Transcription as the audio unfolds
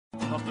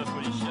Not the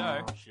footy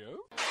show.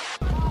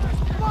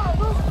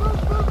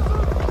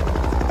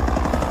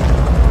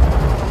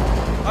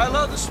 I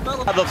love the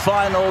smell of the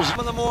finals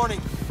in the morning.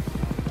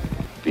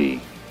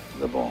 Be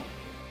the ball.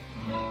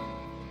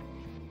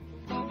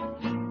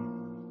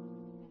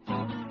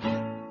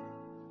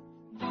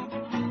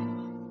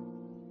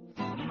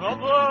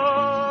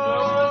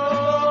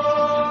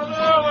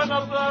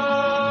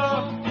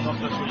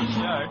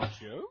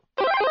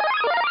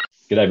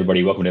 G'day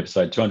everybody, welcome to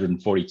episode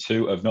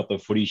 242 of Not the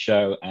Footy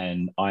Show,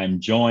 and I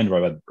am joined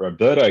by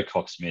Roberto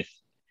Cocksmith.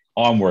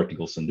 I'm Warwick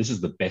Nicholson. This is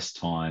the best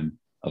time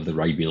of the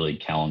rugby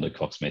league calendar,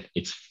 Cocksmith.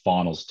 It's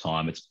finals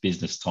time, it's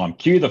business time.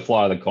 Cue the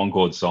Fly of the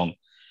Concord song,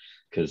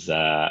 because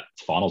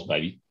it's finals,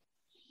 baby.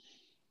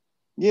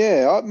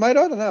 Yeah, mate,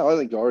 I don't know. I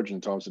think Origin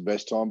time's the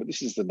best time, but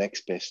this is the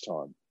next best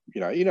time.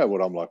 You know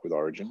what I'm like with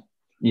Origin.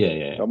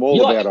 Yeah. I'm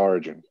all about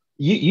Origin.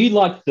 You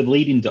like the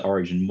lead into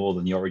Origin more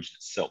than the Origin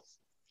itself.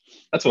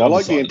 That's what I I've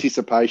like the decided.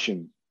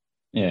 anticipation.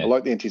 Yeah. I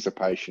like the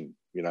anticipation.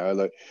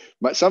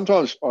 But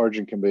sometimes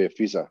Origin can be a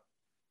fizzer,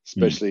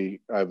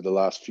 especially over the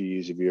last few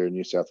years if you're a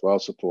New South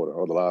Wales supporter,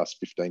 or the last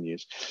 15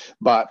 years.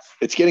 But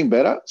it's getting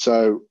better,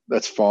 so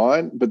that's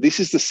fine. But this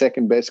is the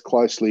second best,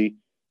 closely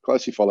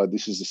followed.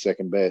 This is the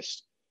second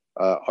best.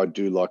 I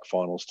do like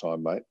finals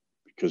time, mate,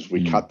 because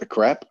we cut the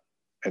crap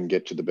and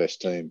get to the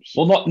best teams.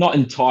 Well, not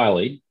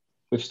entirely.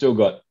 We've still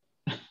got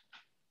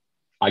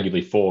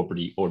arguably four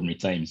pretty ordinary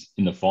teams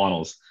in the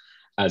finals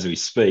as we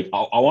speak.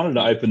 I wanted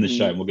to open the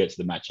show, and we'll get to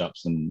the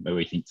matchups and where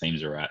we think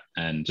teams are at.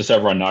 And just so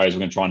everyone knows, we're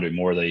going to try and do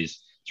more of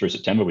these through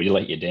September. We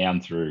let you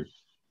down through,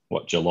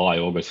 July,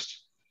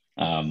 August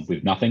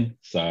with nothing.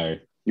 So...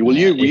 You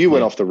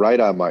went off the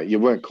radar, mate. You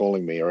weren't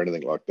calling me or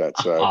anything like that.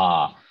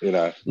 So,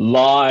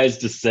 lies,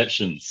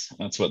 deceptions.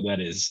 That's what that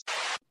is.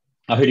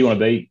 Who do you want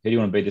to be? Who do you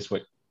want to be this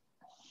week?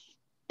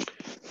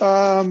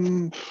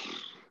 Can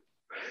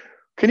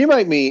you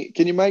make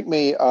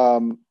me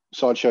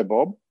Sideshow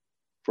Bob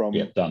from?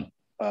 Yeah, done.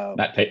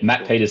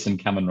 Matt Peterson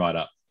coming right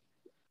up.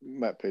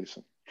 Matt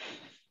Peterson.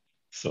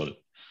 Sorted.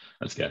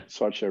 Let's go.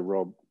 Sideshow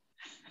Rob.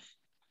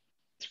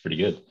 It's pretty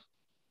good.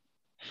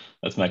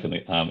 Let's make the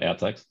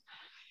outtakes.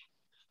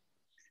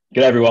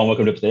 G'day everyone,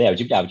 welcome to today. That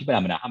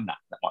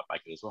might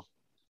make it as well.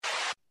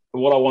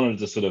 What I wanted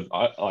to sort of,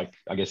 I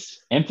guess,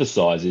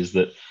 emphasise is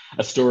that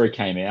a story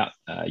came out,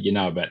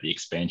 about the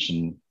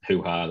expansion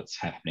hoo-ha that's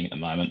happening at the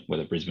moment,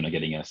 whether Brisbane are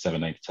getting a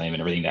 17th team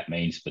and everything that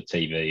means for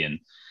TV and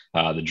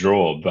the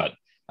draw. But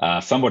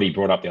somebody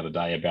brought up the other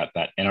day about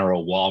that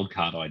NRL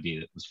wildcard idea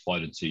that was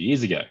floated 2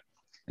 years ago.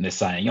 And they're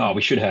saying,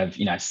 we should have,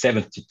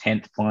 7th to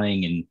 10th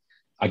playing in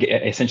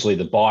essentially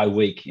the bye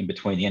week in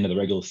between the end of the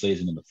regular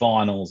season and the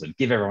finals, and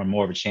give everyone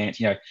more of a chance.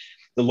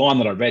 The line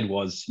that I read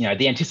was,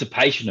 the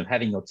anticipation of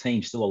having your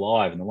team still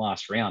alive in the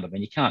last round. I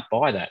mean, you can't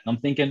buy that. And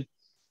I'm thinking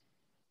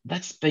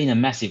that's been a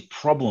massive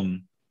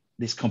problem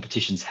this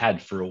competition's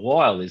had for a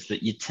while, is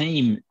that your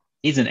team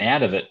isn't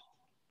out of it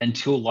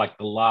until like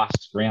the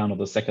last round or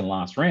the second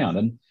last round.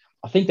 And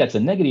I think that's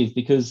a negative,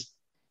 because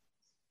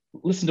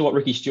listen to what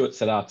Ricky Stewart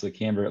said after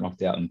Canberra got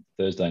knocked out on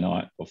Thursday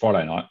night.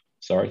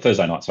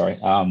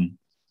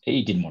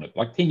 He didn't want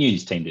to, he knew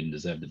his team didn't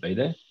deserve to be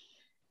there.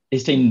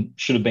 His team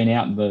should have been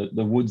out in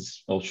the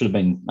woods, or should have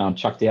been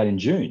chucked out in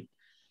June.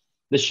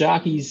 The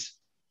Sharkies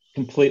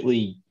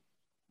completely,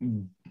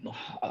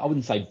 I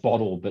wouldn't say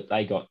bottled, but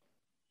they got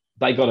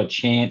a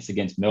chance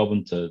against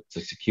Melbourne to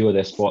secure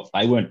their spot.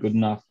 They weren't good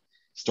enough.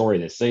 Story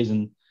of their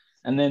season.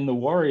 And then the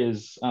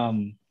Warriors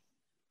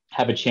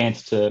have a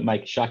chance to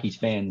make Sharkies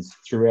fans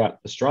throughout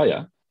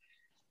Australia,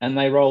 and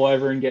they roll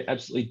over and get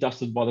absolutely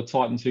dusted by the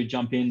Titans, who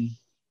jump in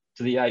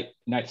to the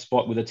eighth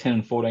spot with a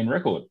 10-14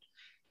 record.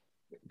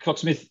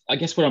 Cocksmith, I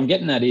guess what I'm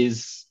getting at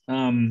is,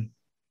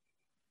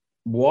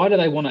 why do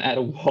they want to add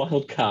a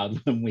wild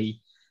card when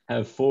we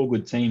have four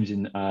good teams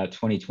in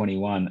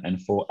 2021 and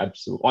four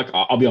absolute?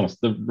 I'll be honest,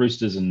 the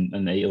Roosters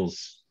and the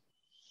Eels,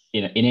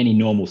 in any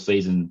normal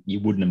season, you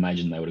wouldn't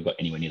imagine they would have got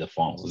anywhere near the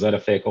finals. Is that a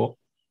fair call?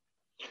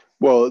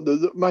 Well,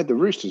 the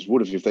Roosters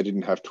would have if they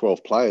didn't have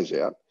 12 players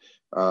out.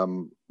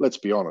 Let's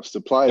be honest.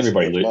 The players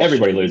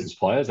everybody loses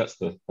players. That's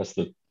the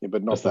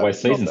way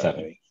seasons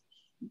happen.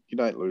 You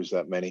don't lose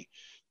that many.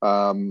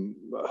 The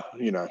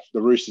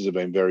Roosters have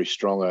been very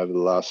strong over the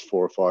last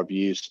 4 or 5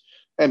 years,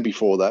 and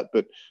before that,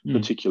 but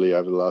particularly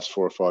over the last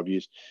 4 or 5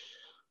 years.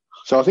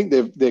 So I think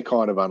they're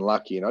kind of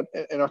unlucky, and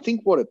I think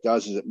what it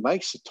does is it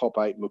makes the top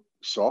 8 look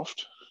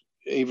soft,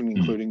 even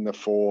including the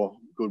 4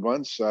 good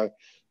ones. So.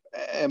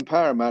 And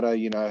Parramatta,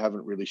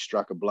 haven't really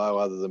struck a blow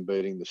other than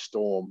beating the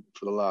Storm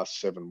for the last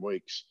 7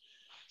 weeks.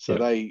 So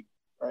they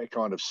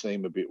kind of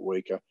seem a bit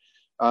weaker.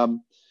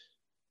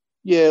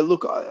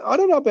 Look, I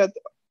don't know about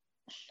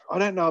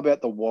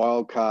the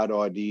wild card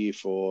idea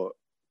for,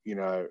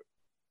 the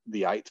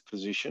 8th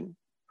position,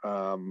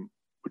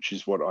 which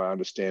is what I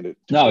understand it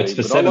to No, be. it's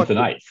for 7th and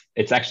 8th.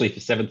 It's actually for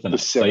 7th and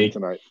 8th. The 7th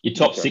and 8th. Your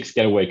top 6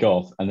 get a week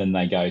off, and then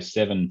they go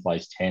 7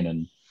 plays 10,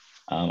 and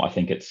I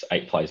think it's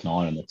 8 plays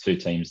 9, and the 2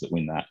 teams that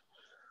win that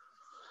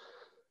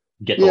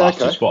get the last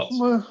 2 spots.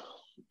 Well,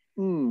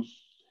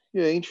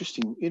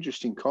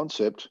 interesting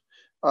concept.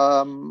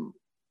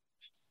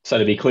 So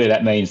to be clear,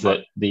 that means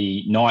that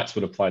the Knights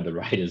would have played the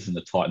Raiders and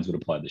the Titans would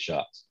have played the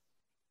Sharks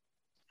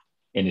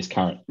in this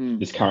current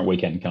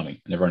weekend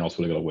coming, and everyone else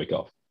would have got a week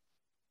off.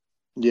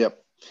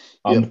 Yep.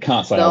 I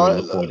can't say I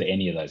really look forward to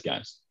any of those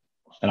games,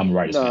 and I'm a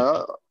Raiders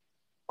fan.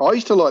 I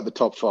used to like the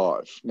top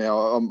five. Now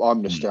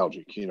I'm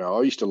nostalgic. You know,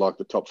 I used to like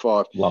the top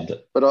five. Loved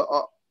it. But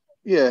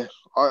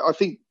I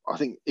think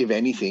if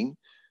anything,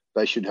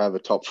 they should have a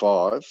top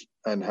five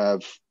and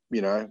have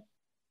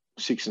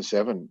 6 and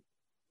 7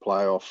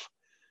 playoff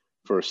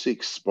for a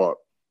 6th spot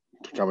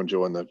to come and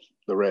join the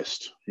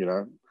rest. You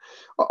know,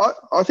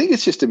 I think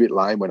it's just a bit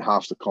lame when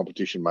half the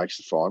competition makes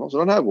the finals. I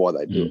don't know why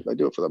they do it. They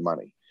do it for the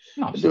money.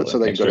 No, they do it so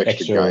they've got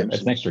extra games.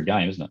 It's an extra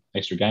game, isn't it?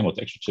 Extra game or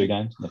extra 2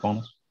 games in the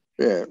finals.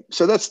 Yeah,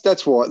 so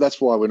that's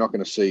why we're not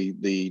going to see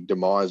the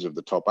demise of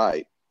the top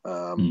 8.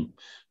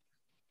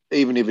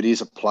 Even if it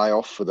is a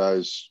playoff for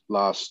those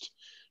last,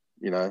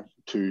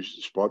 2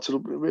 spots, it'll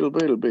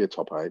be a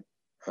top 8.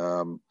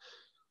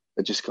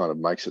 It just kind of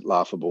makes it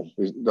laughable,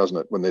 doesn't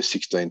it? When there's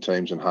 16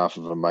 teams and half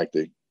of them make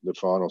the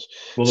finals,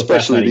 well,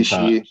 especially this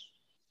year.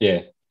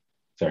 Yeah,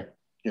 sorry.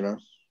 I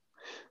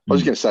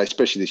was going to say,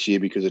 especially this year,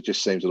 because it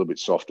just seems a little bit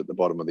soft at the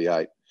bottom of the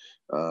 8.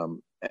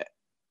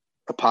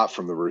 Apart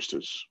from the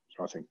Roosters,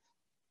 I think.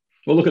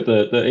 Well, look at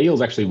the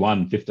Eels actually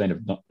won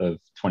 15 of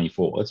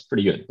 24. That's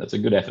pretty good. That's a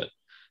good effort.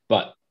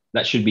 But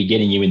that should be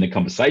getting you in the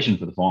conversation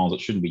for the finals.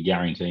 It shouldn't be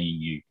guaranteeing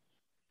you,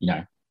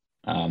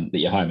 that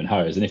you're home and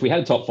hose. And if we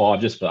had a top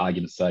 5, just for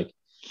argument's sake,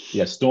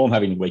 Storm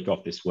having the week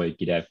off this week,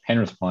 you'd have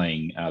Penrith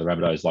playing the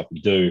Rabbitohs like we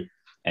do,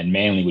 and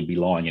Manly would be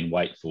lying in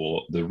wait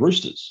for the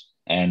Roosters,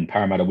 and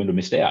Parramatta would have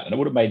missed out. And it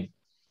would have made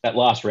that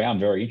last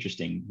round very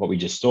interesting, what we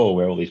just saw,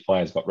 where all these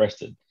players got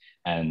rested.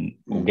 And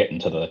we'll get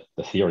into the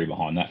theory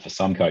behind that for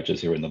some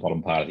coaches who are in the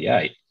bottom part of the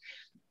 8.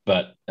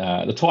 But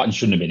the Titans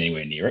shouldn't have been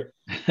anywhere near it.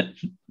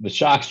 The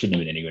Sharks shouldn't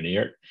have been anywhere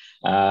near it.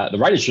 The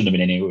Raiders shouldn't have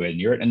been anywhere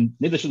near it, and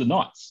neither should the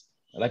Knights.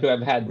 They could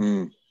have had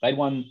they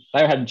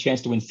had a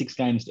chance to win 6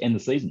 games to end the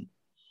season,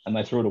 and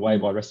they threw it away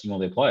by resting all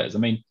their players. I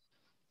mean,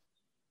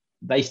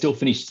 they still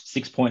finished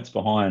 6 points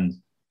behind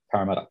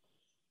Parramatta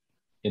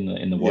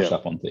in the wash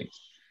up on things.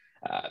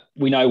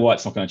 We know why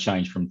it's not going to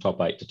change from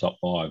top 8 to top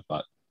 5,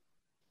 but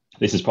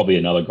this is probably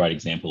another great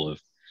example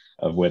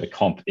of where the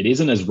comp, it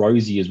isn't as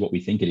rosy as what we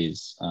think it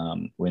is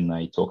when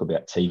they talk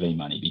about TV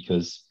money,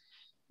 because,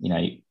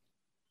 you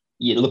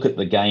look at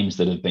the games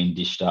that have been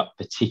dished up,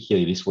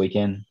 particularly this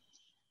weekend.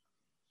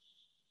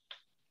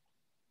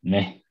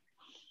 Meh.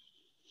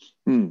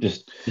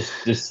 Just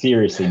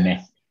seriously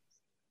meh.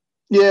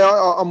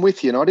 Yeah, I'm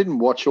with you. And I didn't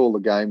watch all the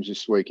games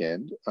this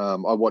weekend. I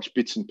watched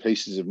bits and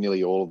pieces of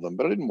nearly all of them,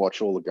 but I didn't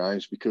watch all the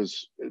games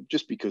because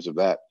of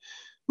that.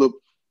 Look,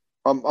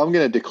 I'm going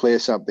to declare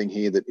something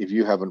here that if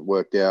you haven't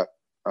worked out,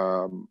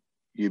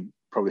 you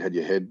probably had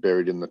your head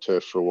buried in the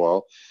turf for a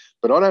while.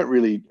 But I don't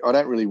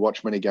really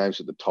watch many games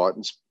that the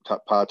Titans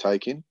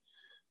partake in.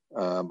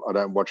 I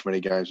don't watch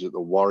many games that the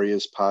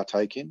Warriors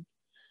partake in.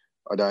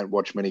 I don't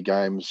watch many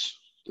games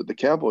that the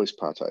Cowboys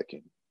partake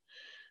in.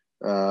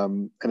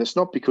 And it's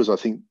not because I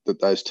think that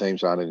those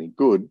teams aren't any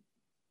good,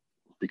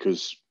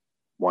 because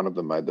one of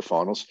them made the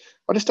finals.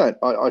 I just don't.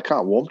 I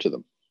can't warm to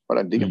them. I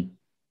don't dig them.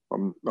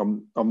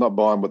 I'm not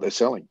buying what they're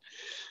selling.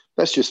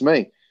 That's just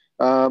me.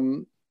 I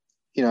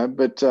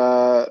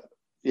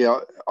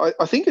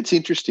think it's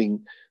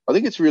interesting. I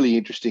think it's really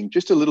interesting,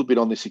 just a little bit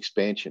on this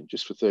expansion,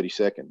 just for 30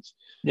 seconds.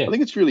 Yeah. I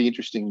think it's really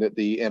interesting that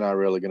the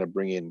NRL are going to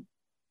bring in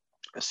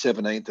a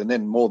 17th and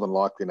then more than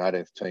likely an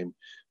 18th team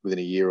within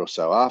a year or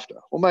so after,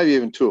 or maybe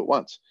even 2 at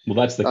once. Well,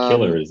 that's the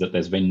killer, is that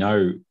there's been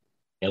no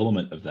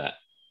element of that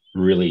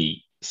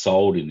really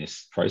sold in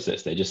this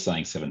process. They're just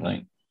saying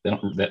 17.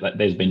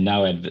 There's been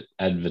no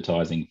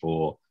advertising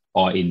for,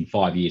 in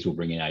 5 years we'll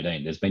bring in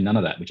 18. There's been none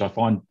of that, which I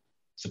find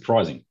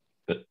surprising.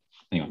 But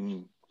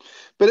anyway.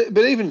 But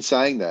even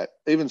saying that,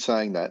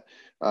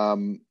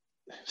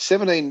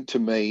 17 to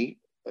me,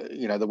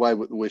 the way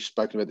we've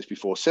spoken about this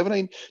before,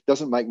 17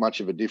 doesn't make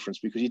much of a difference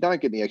because you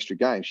don't get the extra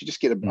games. You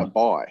just get an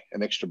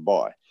extra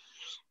bye.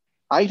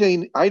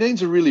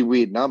 18's a really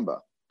weird number,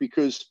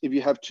 because if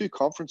you have 2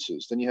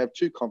 conferences, then you have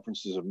 2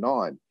 conferences of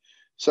 9.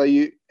 So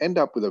you end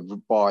up with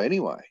a bye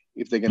anyway,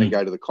 if they're going to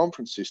go to the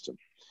conference system.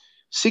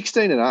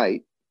 16 and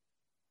 8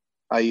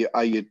 are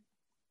you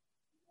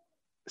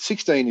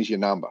 16 is your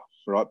number,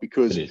 right?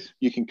 Because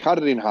you can cut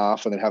it in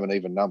half and then have an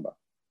even number.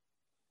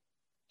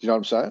 Do you know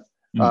what I'm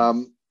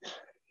saying?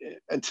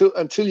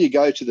 Until you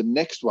go to the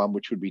next one,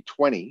 which would be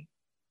 20,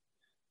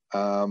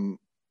 and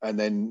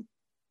then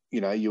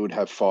you would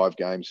have 5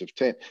 games of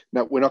 10.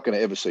 Now, we're not going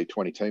to ever see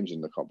 20 teams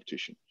in the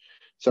competition,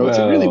 so it's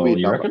a really weird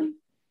number. Reckon?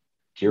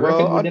 Do you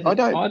reckon? I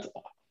don't.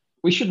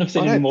 We shouldn't have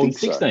seen any more than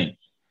 16.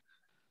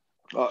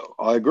 So.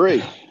 I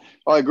agree.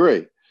 I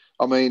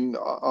mean,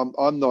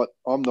 I'm not.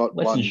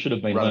 Lessons should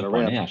have been learned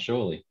by now,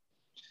 surely.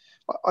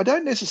 I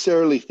don't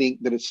necessarily think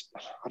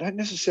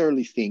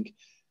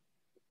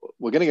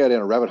we're going to go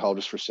down a rabbit hole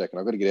just for a second.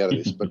 I've got to get out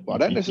of this, but I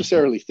don't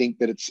necessarily think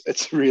that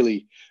it's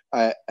really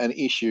an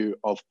issue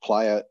of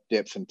player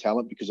depth and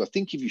talent, because I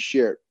think if you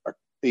share it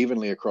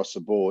evenly across the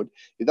board,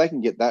 if they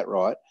can get that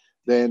right,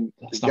 then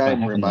the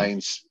game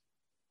remains.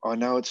 I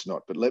know it's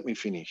not, but let me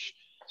finish.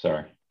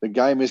 Sorry. The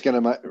game is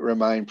going to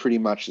remain pretty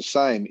much the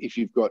same if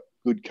you've got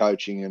good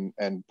coaching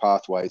and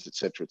pathways, et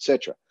cetera, et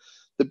cetera.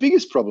 The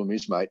biggest problem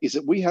is, mate, is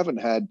that we haven't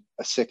had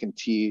a second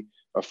tier,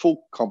 a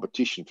full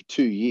competition for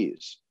 2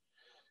 years,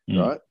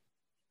 right?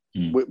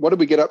 What did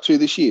we get up to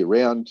this year?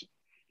 Round?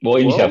 Well,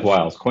 in New South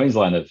Wales,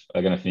 Queensland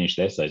are going to finish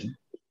their season.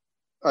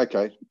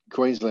 Okay,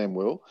 Queensland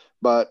will,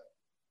 but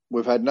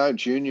we've had no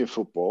junior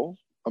football.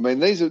 I mean,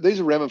 these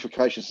are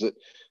ramifications that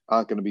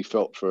aren't going to be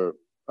felt for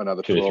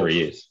another 2 to 3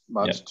 years,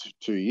 months,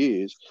 2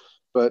 years.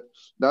 But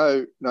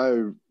no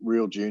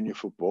real junior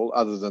football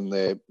other than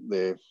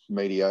their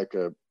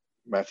mediocre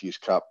Matthews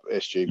Cup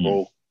SG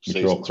Ball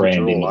which are all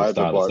crammed into the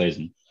start of the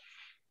season.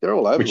 They're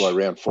all over by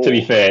round 4. To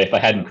be fair, if they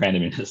hadn't crammed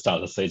them into the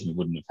start of the season, we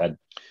wouldn't have had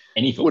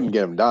any football. Wouldn't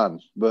get them done.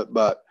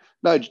 But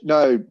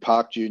no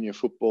Park Junior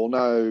football,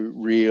 no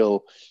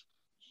real.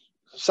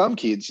 Some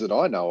kids that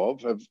I know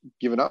of have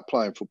given up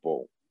playing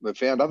football. They've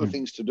found other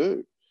things to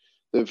do.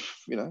 They've,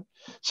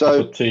 so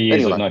that's what 2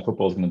 years of no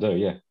football is going to do.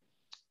 Yeah,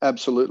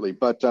 absolutely.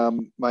 But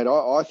mate,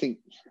 I think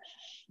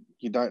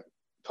you don't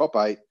top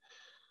 8.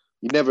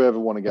 You never ever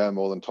want to go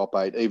more than top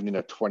 8, even in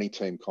a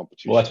 20-team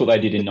competition. Well, that's what they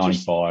did in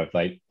 '95.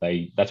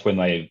 They that's when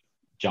they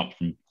jumped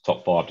from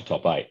top 5 to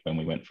top 8, when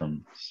we went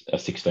from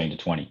 16 to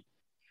 20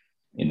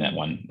 in that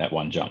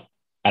one jump.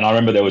 And I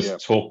remember there was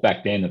talk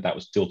back then that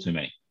was still too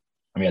many.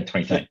 And we had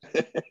 20 teams.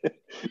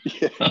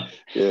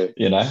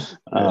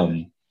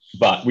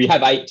 But we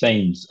have 8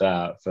 teams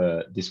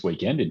for this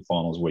weekend in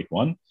finals week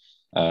 1.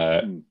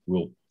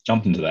 We'll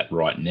jump into that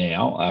right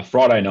now.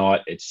 Friday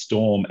night, it's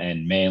Storm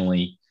and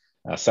Manly.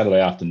 Saturday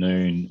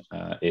afternoon,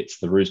 it's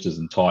the Roosters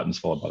and Titans,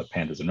 followed by the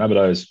Panthers and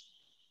Rabbitohs.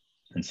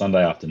 And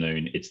Sunday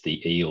afternoon, it's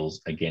the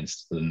Eels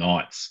against the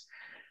Knights.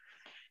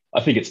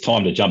 I think it's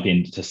time to jump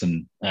into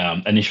some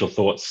initial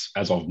thoughts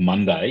as of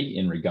Monday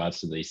in regards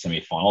to the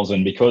semi-finals.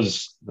 And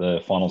because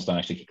the finals don't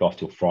actually kick off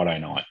till Friday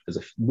night, there's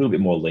a little bit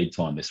more lead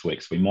time this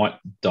week. So we might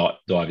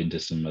dive into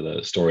some of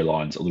the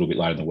storylines a little bit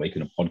later in the week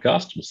in a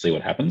podcast. We'll see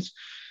what happens.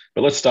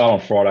 But let's start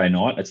on Friday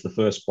night. It's the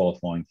first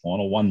qualifying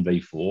final,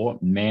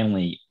 1v4.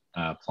 Manly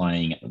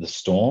playing the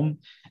Storm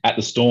at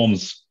the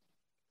Storm's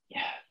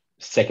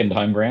second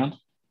home ground,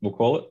 we'll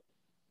call it.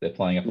 They're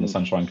playing up on the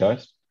Sunshine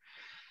Coast.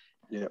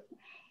 Yeah.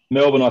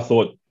 Melbourne, I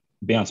thought,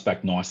 bounced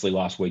back nicely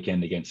last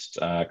weekend against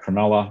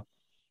Cronulla.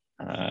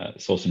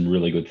 Saw some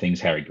really good things.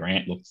 Harry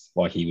Grant looks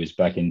like he was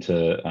back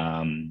into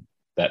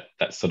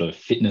that sort of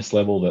fitness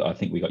level that I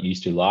think we got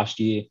used to last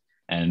year.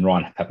 And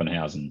Ryan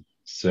Pappenhausen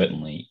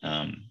certainly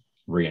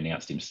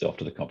re-announced himself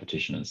to the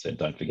competition and said,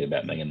 don't forget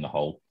about me in the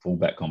whole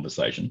fullback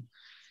conversation.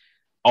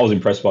 I was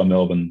impressed by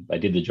Melbourne. They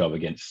did the job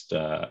against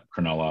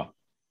Cronulla.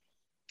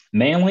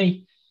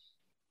 Manly,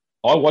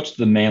 I watched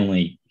the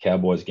Manly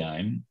Cowboys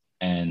game,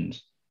 and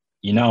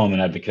I'm an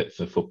advocate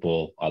for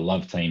football. I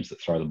love teams that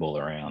throw the ball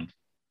around.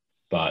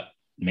 But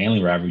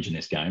Manly were average in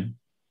this game,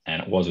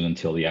 and it wasn't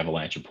until the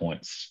avalanche of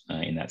points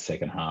in that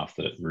second half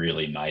that it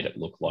really made it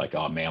look like,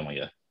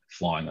 Manly are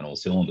flying on all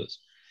cylinders.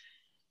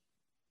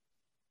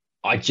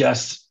 And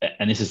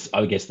this is,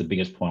 I guess, the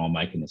biggest point I'll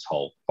make in this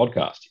whole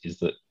podcast, is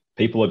that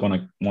people are going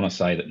to want to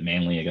say that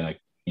Manly are going to,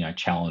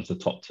 challenge the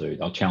top 2.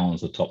 They'll challenge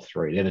the top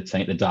 3. They're the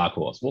team, the dark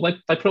horse. Well,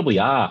 they probably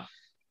are,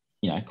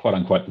 quote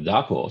unquote, the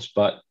dark horse.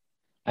 But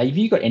have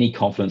you got any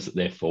confidence that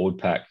their forward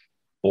pack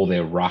or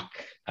their ruck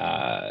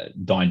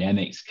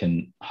dynamics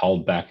can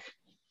hold back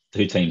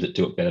 2 teams that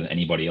do it better than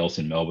anybody else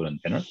in Melbourne and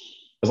Penrith?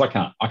 Because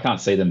I can't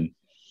see them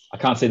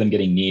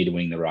getting near to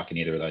winning the ruck in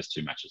either of those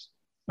 2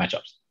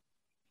 matchups.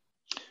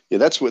 Yeah,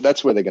 that's where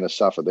they're going to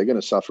suffer. They're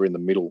going to suffer in the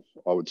middle,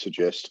 I would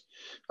suggest.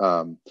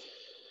 On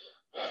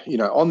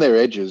their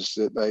edges,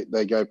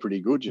 they go pretty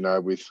good,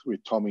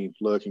 with Tommy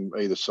lurking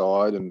either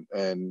side and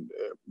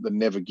the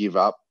never give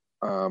up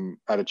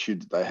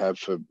attitude that they have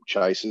for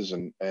chasers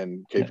and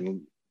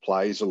keeping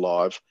plays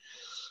alive.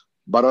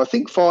 But I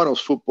think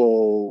finals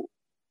football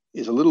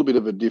is a little bit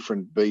of a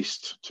different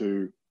beast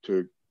to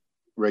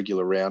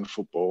regular round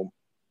football.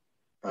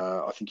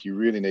 I think you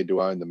really need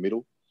to own the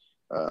middle.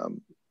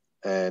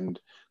 And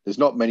there's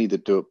not many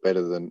that do it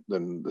better than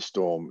the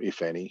Storm,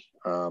 if any.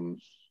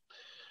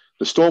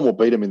 The Storm will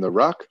beat them in the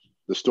ruck.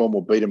 The Storm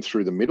will beat them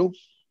through the middle,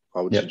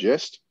 I would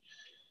suggest.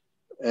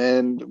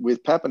 And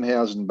with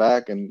Pappenhausen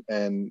back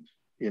and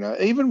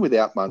even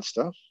without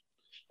Munster,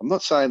 I'm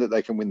not saying that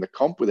they can win the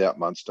comp without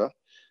Munster,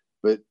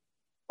 but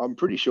I'm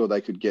pretty sure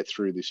they could get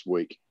through this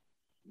week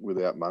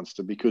without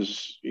Munster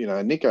because,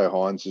 Nico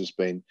Hines has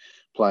been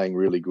playing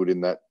really good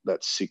in that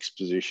 6th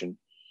position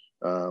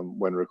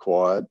when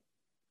required.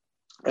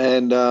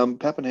 And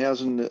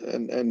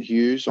Pappenhausen and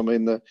Hughes,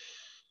 the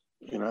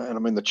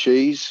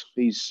Cheese,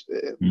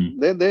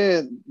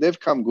 they've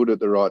come good at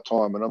the right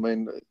time.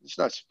 And it's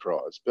no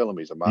surprise.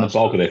 Bellamy's a master. And the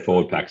bulk of their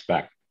forward pack's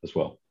back as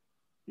well.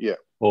 Yeah.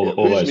 All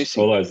those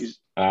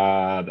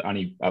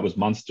only it was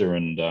Munster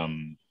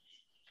and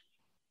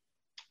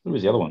who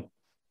was the other one?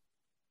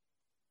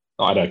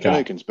 I don't know.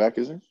 Finucane's back,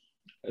 is he?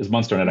 There's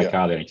Munster and Addo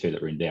Carr, the only two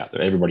that were in doubt.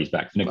 Everybody's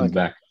back. Finucane's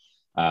back.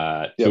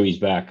 Tui's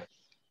back.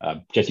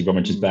 Jesse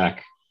Bromwich is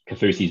back.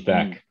 Kafusi's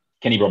back.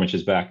 Kenny Bromwich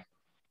is back.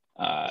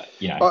 I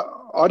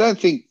don't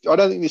think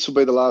this will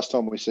be the last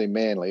time we see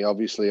Manly.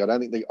 Obviously, I don't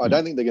think they're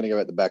going to go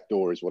out the back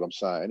door, is what I'm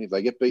saying. If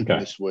they get beaten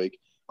this week,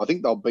 I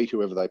think they'll beat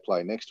whoever they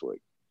play next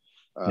week,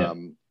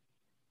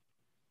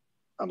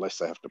 unless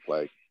they have to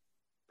play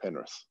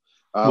Penrith.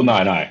 They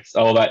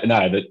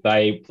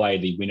play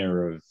the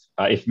winner of.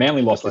 If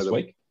Manly lost this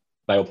week,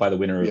 they will play the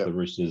winner of the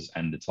Roosters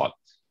and the Titans.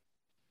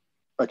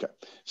 Okay,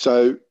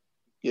 so.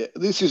 Yeah,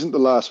 this isn't the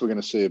last we're going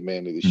to see of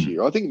Manly this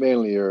year. I think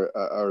Manly are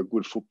a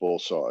good football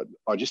side.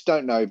 I just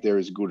don't know if they're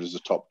as good as the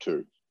top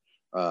two.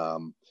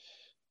 And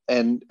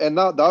they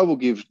will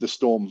give the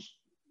Storm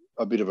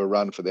a bit of a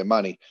run for their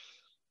money.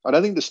 I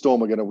don't think the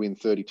Storm are going to win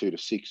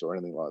 32-6 or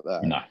anything like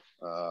that. No.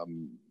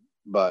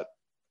 But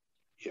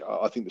yeah,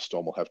 I think the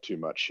Storm will have too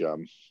much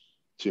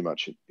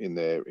in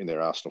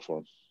their arsenal for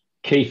them.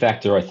 Key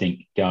factor, I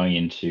think, going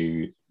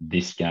into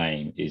this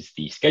game is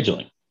the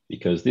scheduling,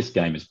 because this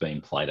game is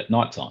being played at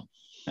night time.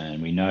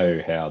 And we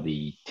know how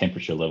the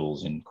temperature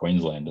levels in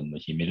Queensland and the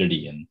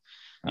humidity and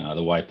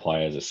the way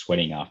players are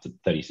sweating after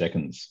 30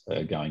 seconds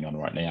are going on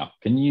right now.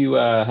 Can you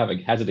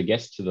hazard a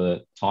guess to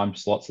the time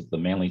slots that the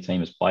Manly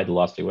team has played the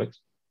last 2 weeks?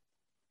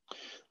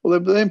 Well,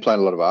 they've been playing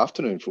a lot of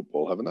afternoon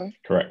football, haven't they?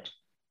 Correct.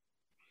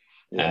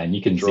 Yeah, and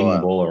you can zing the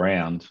ball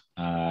around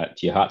to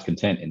your heart's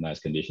content in those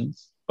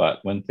conditions. But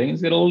when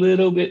things get a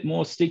little bit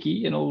more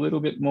sticky and a little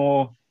bit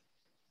more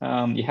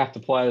you have to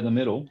play it in the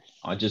middle.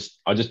 I just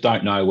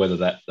don't know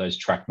whether those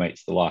track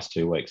meets the last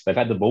 2 weeks. They've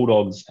had the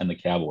Bulldogs and the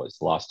Cowboys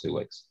the last 2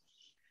 weeks,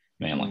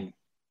 Manly.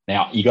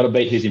 Now, you got to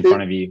beat who's in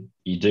front of you.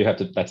 You do have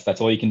to.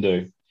 That's all you can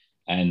do.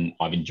 And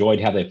I've enjoyed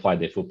how they've played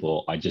their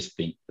football. I just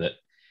think that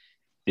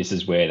this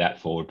is where that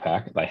forward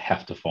pack, they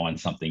have to find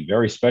something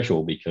very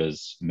special,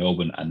 because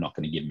Melbourne are not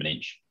going to give them an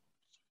inch.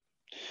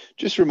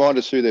 Just remind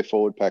us who their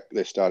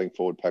starting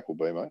forward pack will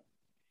be, mate.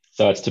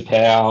 So it's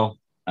Tapau,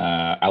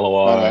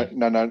 Alawai.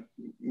 No.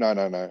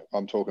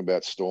 I'm talking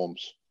about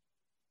Storms.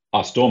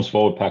 Storms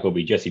forward pack will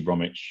be Jesse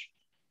Bromwich,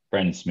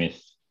 Brandon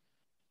Smith,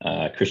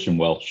 Christian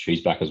Welch,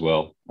 who's back as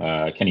well,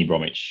 Kenny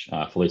Bromwich,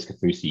 Felice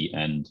Kafusi,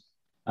 and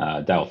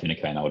Dale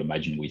Finucane, I would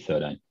imagine, will be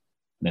 13. And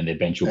then their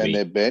bench will be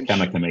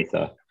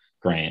Kamikamica,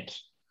 Grant,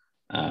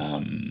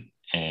 and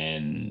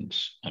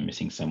I'm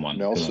missing someone.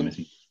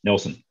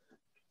 Nelson.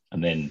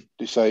 And then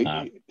he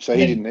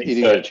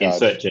didn't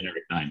insert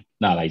generic name.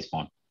 No, he's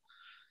fine.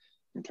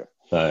 Okay.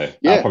 So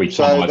probably that's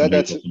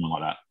something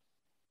like that.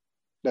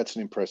 That's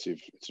an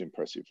impressive. It's an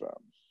impressive.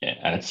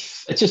 And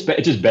it's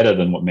just better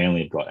than what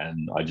Manly have got.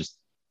 And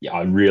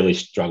I really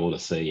struggle to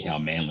see how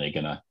Manly are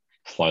going to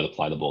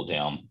play the ball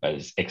down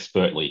as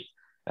expertly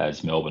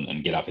as Melbourne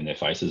and get up in their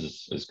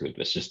faces as good.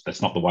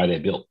 That's not the way they're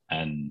built,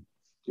 and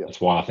that's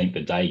why I think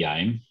the day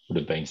game would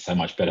have been so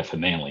much better for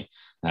Manly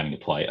than having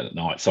to play at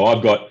night. So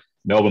I've got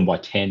Melbourne by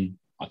 10.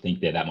 I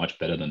think they're that much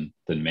better than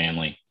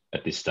Manly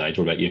at this stage.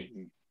 What about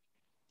you?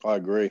 I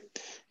agree.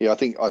 Yeah, I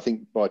think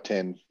by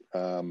 10.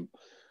 I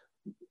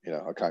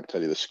can't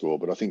tell you the score,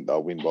 but I think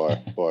they'll win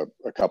by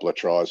a couple of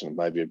tries and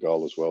maybe a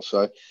goal as well.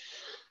 So,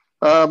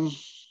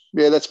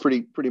 that's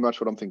pretty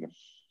much what I'm thinking.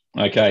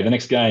 Okay, the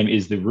next game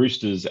is the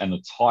Roosters and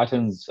the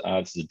Titans.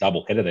 This is a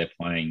double header they're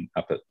playing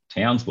up at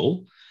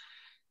Townsville.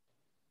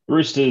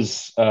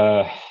 Roosters,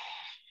 the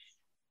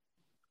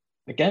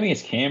game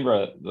against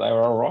Canberra, they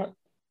were all right.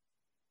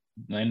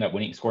 They ended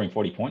up scoring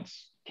 40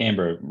 points.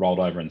 Canberra rolled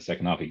over in the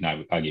second half.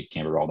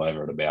 Canberra rolled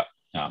over at about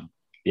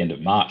the end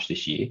of March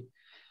this year.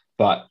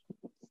 But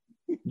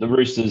the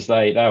Roosters,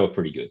 they were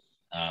pretty good.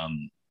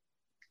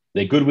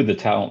 They're good with the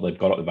talent they've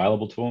got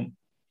available to them.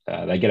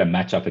 They get a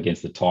matchup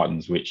against the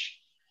Titans, which,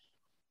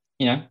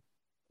 the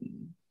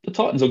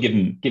Titans will give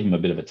them a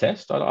bit of a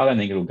test. I don't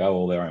think it'll go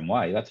all their own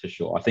way, that's for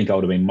sure. I think I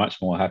would have been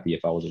much more happy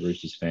if I was a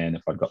Roosters fan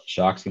if I'd got the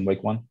Sharks in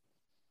week 1.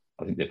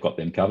 I think they've got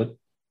them covered.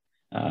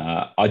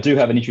 I do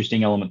have an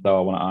interesting element, though,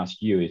 I want to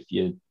ask you. If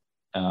you're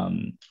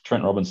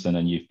Trent Robinson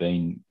and you've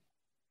been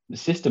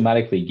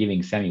systematically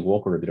giving Sammy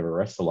Walker a bit of a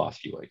rest the last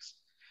few weeks,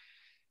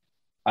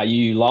 are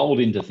you lulled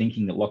into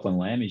thinking that Lachlan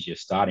Lamb is your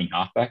starting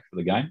halfback for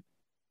the game?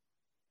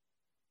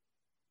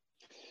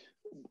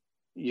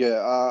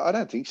 Yeah, I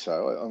don't think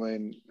so. I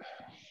mean,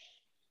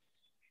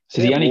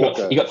 so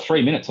he got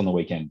 3 minutes on the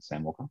weekend,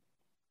 Sam Walker.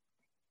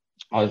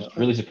 I was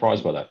really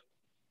surprised by that.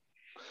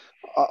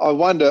 I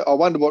wonder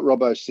what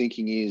Robbo's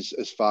thinking is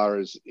as far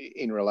as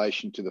in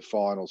relation to the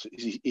finals.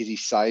 Is he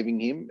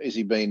saving him? Has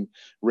he been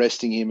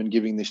resting him and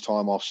giving this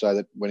time off so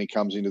that when he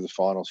comes into the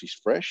finals he's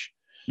fresh?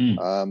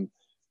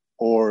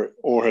 Or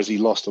has he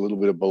lost a little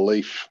bit of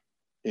belief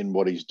in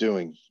what he's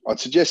doing? I'd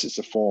suggest it's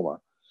the former.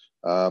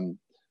 I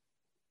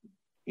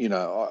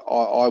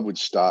would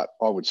start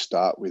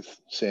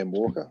with Sam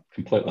Walker.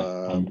 Completely.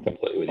 I'm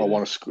completely with you. I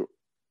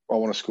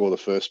want to score the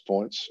first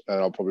points, and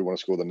I'll probably want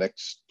to score the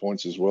next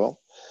points as well.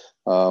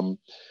 And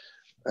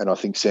I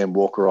think Sam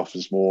Walker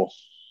offers more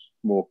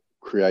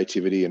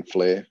creativity and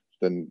flair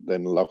than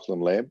Lachlan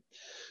Lamb.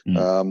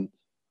 And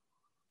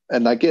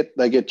they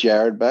get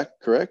Jared back,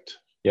 correct?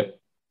 Yep.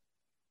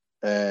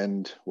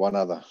 And one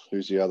other.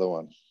 Who's the other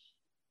one?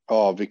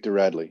 Oh, Victor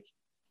Radley.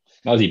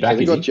 Oh, is he back? So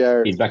they got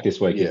Jared. He's back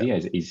this week, Yeah.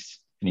 is he? He's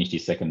finished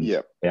his second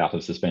bout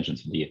of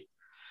suspensions for the year.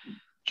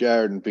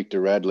 Jared and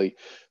Victor Radley.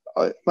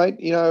 Mate,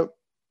 you know,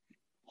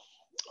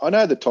 I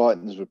know the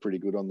Titans were pretty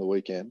good on the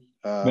weekend.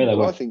 But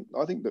I think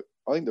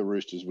the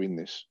Roosters win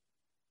this.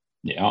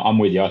 Yeah, I'm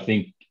with you. I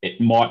think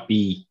it might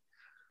be.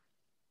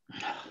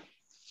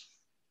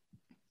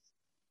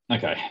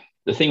 Okay.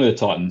 The thing with the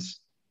Titans,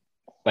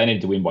 they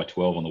needed to win by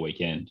 12 on the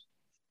weekend.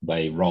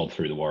 They rolled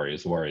through the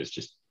Warriors. The Warriors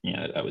just,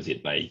 that was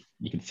it.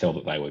 You could tell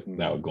that they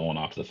were gone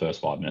after the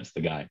first 5 minutes of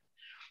the game.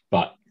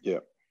 But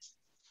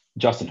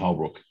Justin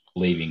Holbrook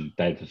leaving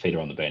David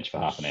Fifita on the bench for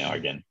half an hour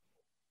again.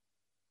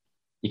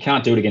 You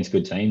can't do it against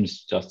good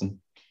teams, Justin.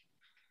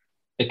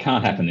 It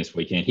can't happen this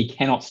weekend. He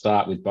cannot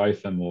start with Beau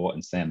Fermor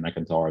and Sam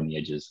McIntyre on the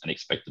edges and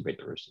expect to beat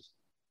the Roosters.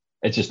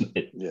 It's just,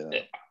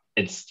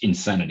 it's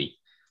insanity.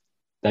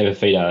 David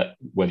Fifita,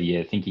 whether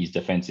you think his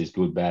defence is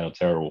good, bad, or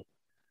terrible,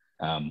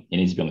 he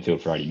needs to be on the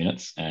field for 80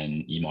 minutes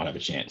and you might have a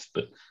chance.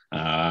 But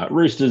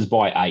Roosters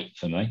by 8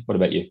 for me. What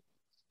about you?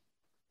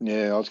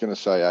 Yeah, I was going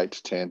to say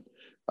 8-10.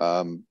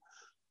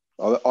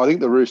 I think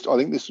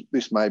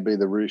this may be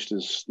the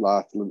Roosters'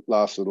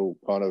 last little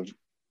kind of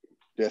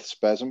death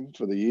spasm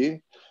for the year.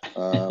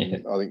 I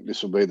think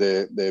this will be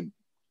their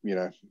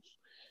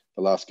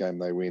the last game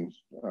they win.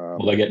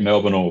 Well, they get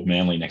Melbourne or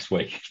Manly next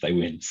week if they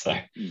win. So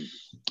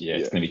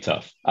it's going to be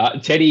tough.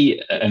 Teddy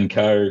and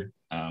co.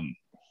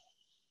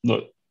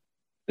 Look,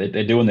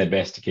 they're doing their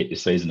best to keep the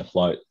season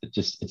afloat.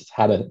 It's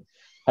had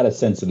a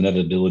sense of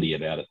inevitability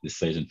about it this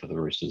season for the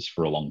Roosters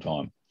for a long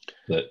time.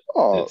 That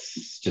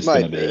it's just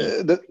going to be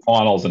the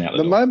finals and out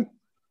the door.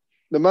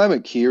 The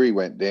moment Keary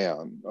went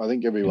down, I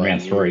think everyone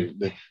round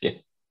 3. I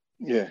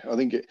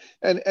think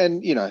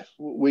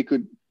we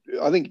could.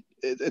 I think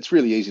it's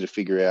really easy to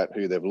figure out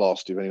who they've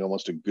lost. If anyone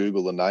wants to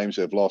Google the names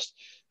they've lost,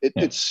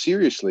 it's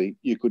seriously,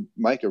 you could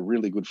make a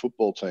really good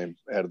football team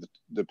out of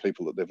the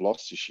people that they've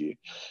lost this year,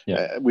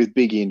 with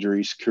big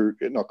injuries,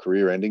 not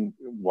career ending.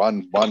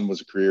 One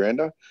was a career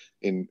ender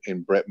in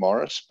Brett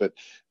Morris, but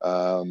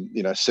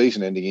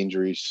season ending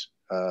injuries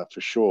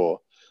for sure.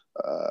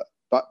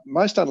 But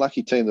most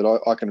unlucky team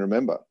that I can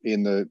remember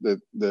in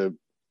the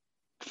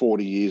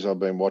 40 years I've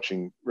been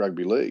watching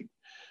rugby league.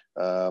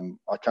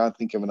 I can't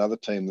think of another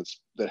team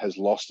that has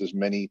lost as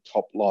many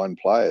top line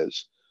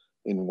players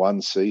in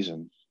one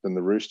season than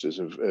the Roosters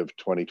of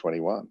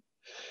 2021.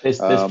 There's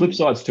flip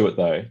sides to it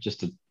though.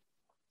 Just to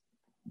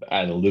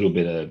add a little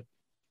bit of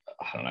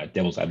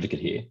devil's advocate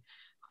here.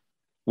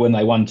 When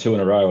they won 2 in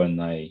a row and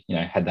they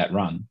had that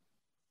run,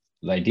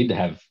 they did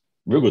have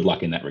real good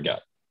luck in that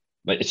regard.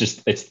 But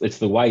it's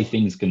the way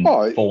things can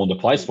fall into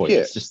place for you.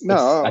 It's just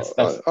that's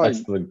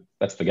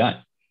the game.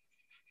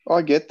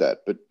 I get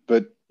that, but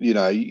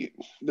the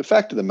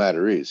fact of the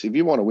matter is, if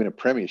you want to win a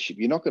premiership,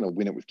 you're not going to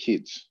win it with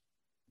kids.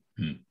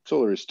 That's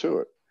all there is to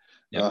it.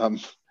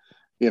 Yep.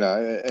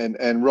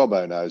 And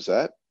Robbo knows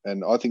that,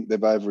 and I think they've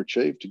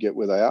overachieved to get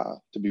where they are.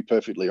 To be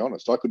perfectly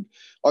honest, I could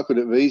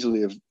have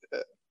easily have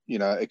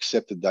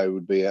accepted they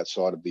would be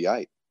outside of the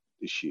 8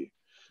 this year.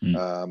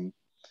 Only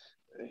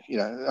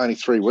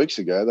 3 weeks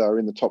ago they were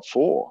in the top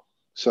 4.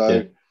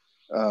 So.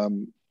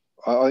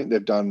 I think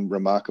they've done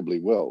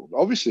remarkably well.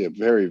 Obviously, a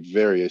very,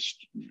 very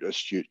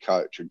astute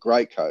coach, a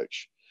great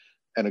coach,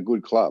 and a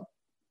good club.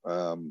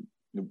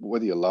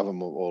 Whether you love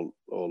them or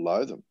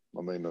loathe them,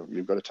 I mean,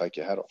 you've got to take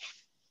your hat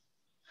off.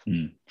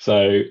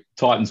 So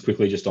Titans,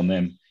 quickly just on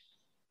them.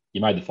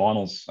 You made the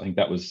finals. I think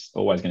that was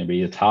always going to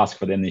be a task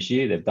for them this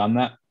year. They've done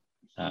that.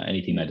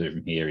 Anything they do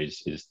from here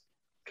is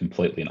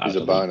completely and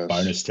utterly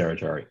bonus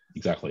territory.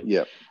 Exactly.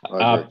 Yeah.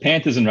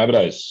 Panthers and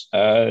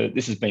Rabbitohs.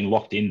 This has been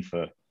locked in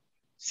for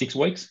 6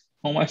 weeks.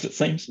 Almost, it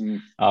seems,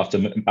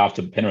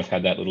 after Penrith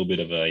had that little bit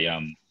of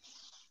a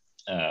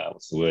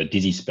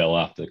dizzy spell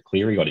after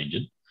Cleary got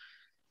injured.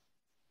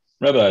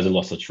 Rabbitohs have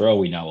lost Latrell.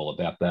 We know all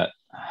about that.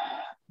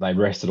 They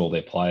rested all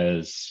their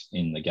players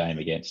in the game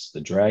against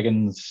the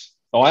Dragons.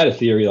 I had a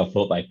theory. I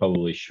thought they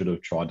probably should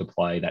have tried to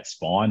play that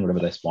spine, whatever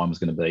their spine was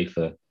going to be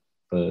for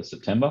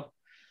September.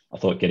 I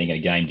thought getting a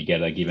game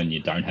together, given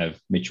you don't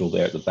have Mitchell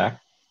there at the back.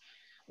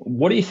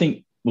 What do you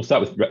think? We'll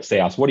start with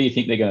South. What do you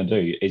think they're going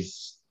to do?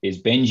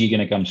 Is Benji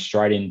going to come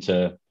straight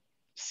into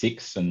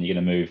 6 and you're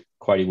going to move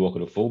Quoddy Walker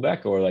to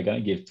fullback, or are they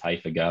going to give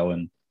Tafe a go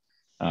and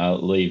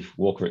leave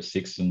Walker at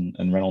 6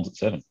 and Reynolds at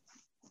 7?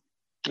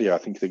 Yeah, I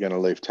think they're going to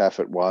leave Taff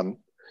at 1.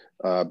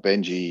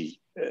 Benji's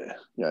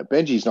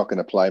not going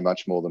to play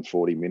much more than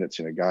 40 minutes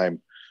in a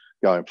game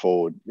going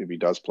forward if he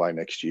does play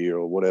next year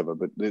or whatever.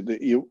 But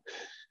you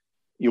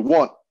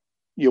want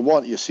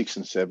your 6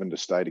 and 7 to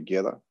stay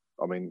together.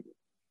 I mean,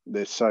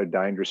 they're so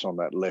dangerous on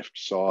that left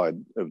side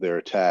of their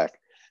attack.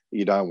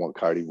 You don't want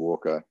Cody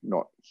Walker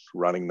not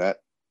running that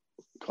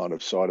kind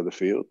of side of the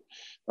field.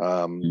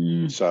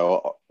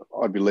 So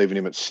I'd be leaving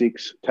him at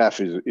 6. Taff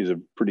is a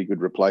pretty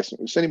good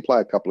replacement. We've seen him play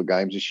a couple of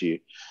games this year.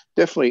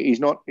 Definitely, he's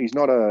not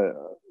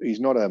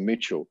a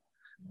Mitchell,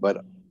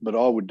 but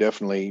I would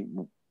definitely,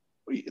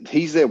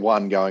 he's their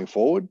one going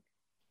forward.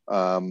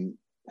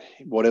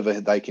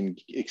 whatever they can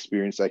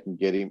experience, they can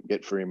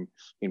get for him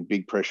in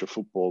big pressure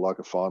football, like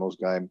a finals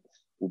game,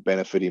 will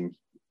benefit him.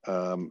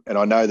 And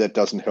I know that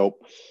doesn't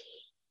help.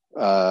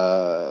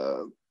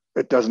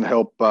 It doesn't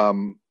help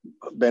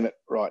Bennett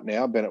right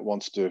now. Bennett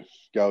wants to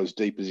go as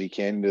deep as he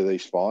can into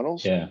these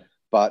finals. Yeah.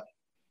 But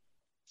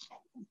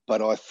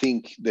I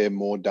think they're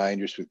more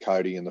dangerous with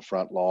Cody in the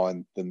front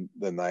line than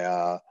they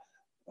are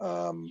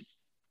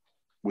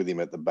with him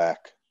at the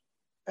back.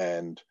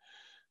 And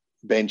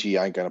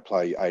Benji ain't going to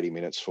play 80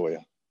 minutes for you.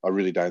 I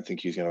really don't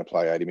think he's going to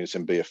play 80 minutes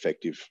and be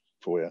effective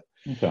for you.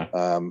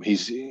 Okay.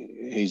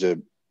 He's a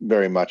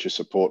very much a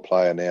support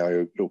player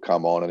now. He'll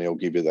come on and he'll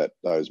give you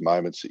those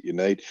moments that you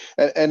need.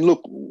 And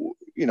look,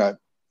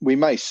 we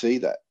may see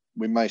that.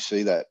 We may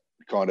see that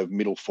kind of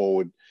middle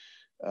forward.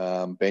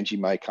 Benji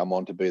may come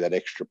on to be that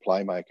extra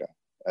playmaker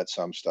at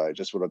some stage.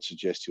 That's what I'd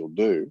suggest he'll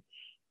do.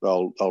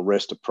 They'll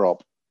rest a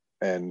prop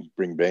and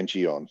bring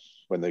Benji on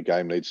when the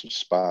game needs some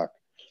spark.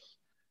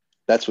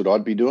 That's what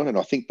I'd be doing, and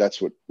I think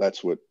that's what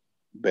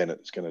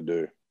Bennett is going to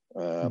do.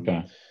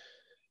 Okay.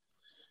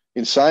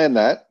 In saying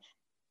that,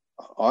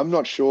 I'm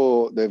not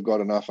sure they've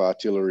got enough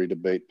artillery to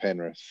beat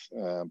Penrith.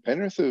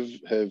 Penrith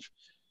have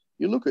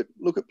you look at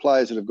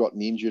players that have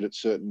gotten injured at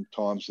certain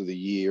times of the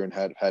year and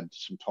had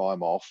some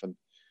time off, and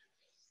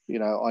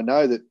I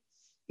know that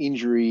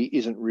injury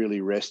isn't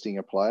really resting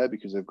a player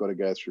because they've got to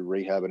go through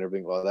rehab and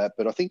everything like that.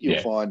 But I think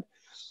you'll find,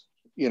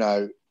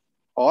 Ivan's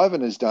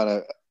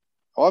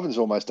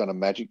almost done a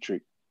magic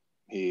trick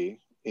here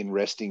in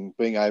resting,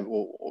 being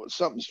able, or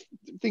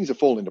things have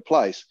fallen into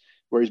place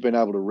where he's been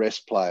able to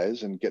rest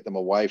players and get them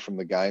away from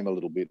the game a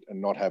little bit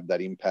and not have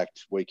that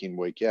impact week in,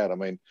 week out. I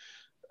mean,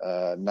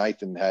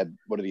 Nathan had,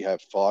 what did he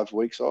have, 5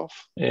 weeks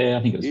off? Yeah,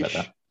 I think it was about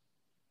that.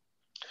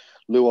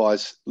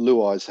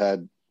 Luai's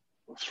had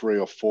 3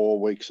 or 4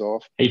 weeks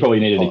off. He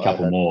probably needed a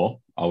couple more,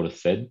 I would have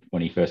said,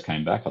 when he first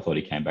came back. I thought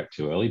he came back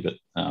too early, but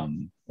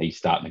he's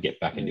starting to get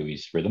back into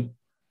his rhythm.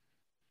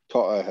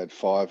 Toto had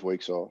 5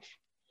 weeks off.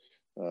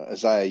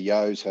 Isaiah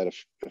Yo's had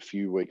a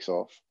few weeks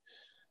off.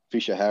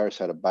 Fisher Harris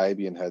had a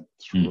baby and had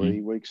 3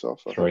 weeks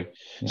off. 3.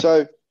 Yeah.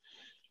 So,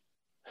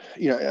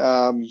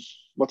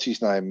 what's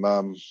his name?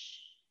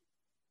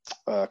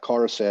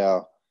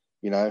 Coruscant,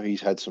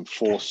 he's had some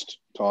forced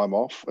time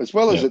off, as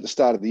well as at the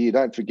start of the year.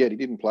 Don't forget, he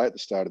didn't play at the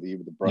start of the year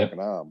with a broken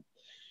arm.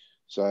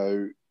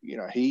 So,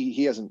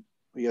 he hasn't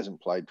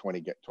played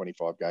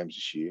 25 games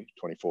this year,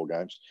 24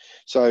 games.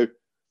 So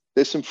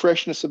there's some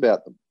freshness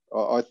about them.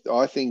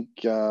 I think,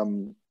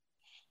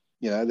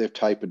 they've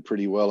tapered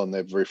pretty well and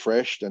they've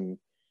refreshed, and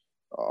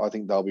I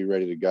think they'll be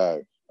ready to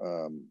go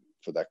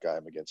for that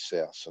game against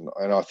South.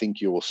 And I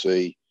think you will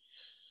see,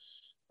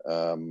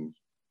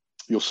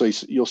 you'll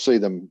see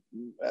them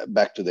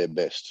back to their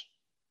best.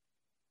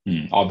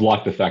 I'd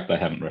like the fact they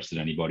haven't rested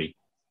anybody.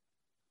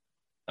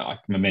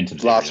 Momentum.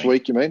 Last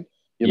week, you mean?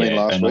 You mean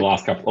last week?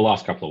 The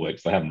last couple of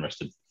weeks, they haven't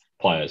rested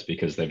players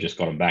because they've just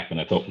got them back and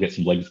they thought, get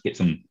some legs, get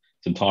some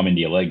time into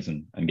your legs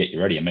and get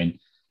you ready. I mean,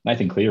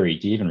 Nathan Cleary,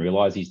 do you even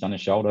realise he's done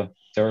his shoulder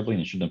terribly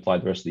and shouldn't have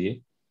played the rest of the year?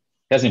 It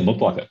hasn't even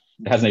looked like it.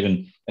 It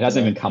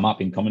hasn't even come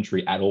up in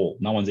commentary at all.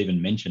 No one's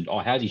even mentioned,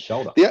 how's his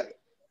shoulder?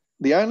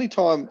 The only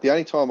time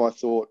I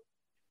thought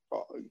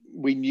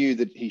we knew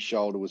that his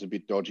shoulder was a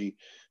bit dodgy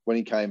when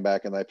he came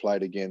back and they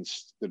played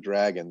against the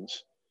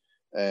Dragons,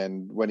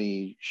 and when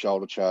he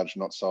shoulder charged.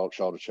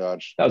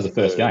 That was the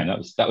first game. That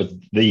was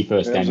the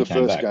first game he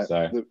came back.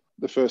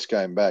 The first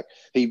game back,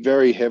 he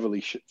very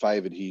heavily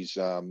favoured his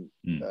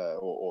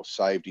or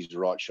saved his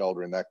right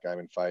shoulder in that game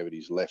and favoured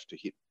his left to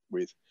hit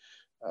with,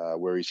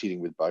 where he's hitting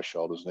with both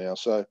shoulders now.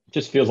 So it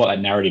just feels like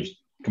that narrative's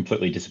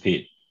completely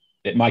disappeared.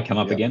 It might come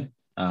up again.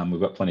 We've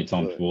got plenty of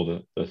time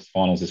before the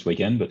finals this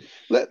weekend, but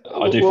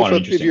I do find it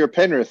interesting.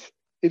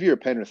 If you're a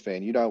Penrith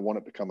fan, you don't want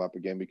it to come up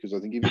again, because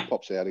I think if it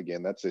pops out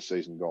again, that's their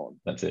season gone.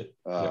 That's it.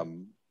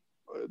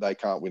 They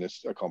can't win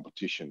a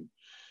competition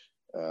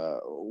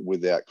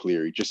without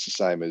Cleary, just the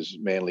same as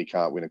Manly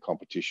can't win a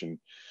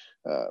competition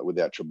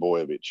without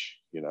Trbojevic.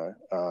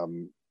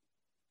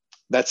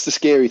 That's the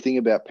scary thing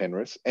about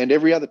Penrith and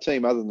every other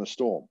team other than the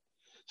Storm.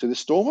 So the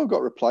Storm have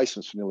got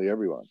replacements for nearly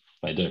everyone.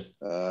 They do.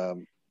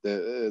 The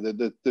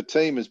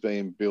team has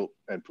been built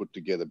and put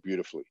together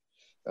beautifully.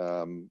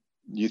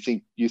 You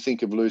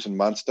think of losing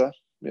Munster?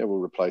 Yeah,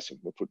 we'll replace him.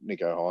 We'll put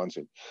Nico Hines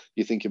in.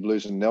 You think of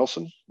losing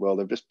Nelson? Well,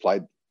 they've just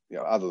played.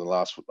 Other than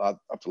up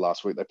to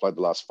last week, they played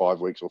the last 5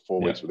 weeks or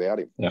 4 weeks without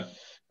him,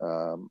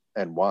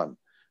 and won,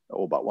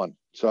 all but one.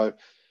 So,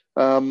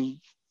 so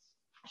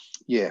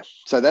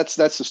that's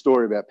the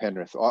story about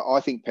Penrith. I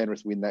think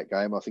Penrith win that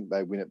game. I think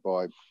they win it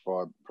by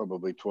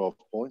probably 12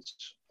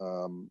 points.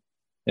 And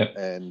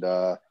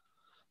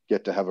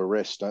get to have a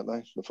rest, don't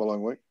they, the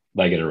following week?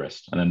 They get a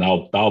rest, and then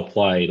they'll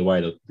play the way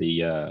that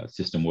the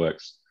system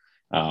works.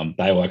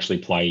 They will actually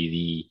play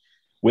the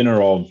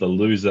winner of the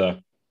loser.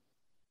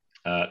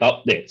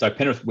 So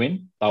Penrith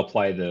win. They'll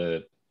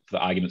play for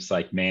argument's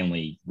sake,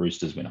 Manly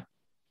Roosters winner.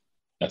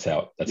 That's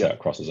how it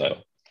crosses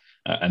over.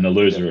 And the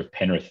loser of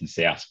Penrith and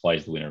South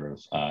plays the winner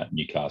of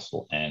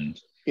Newcastle and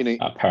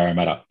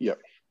Parramatta.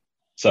 Yep.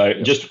 So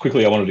just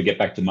quickly, I wanted to get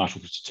back to Marshall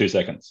for 2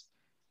 seconds.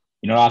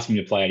 You're not asking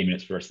me to play 80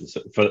 minutes for the rest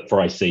of for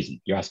a season.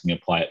 You're asking me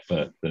to play it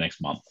for the next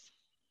month.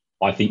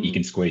 I think you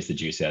can squeeze the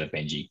juice out of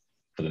Benji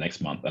for the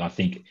next month. And I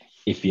think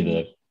if you're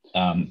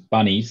the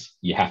Bunnies,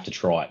 you have to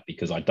try it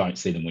because I don't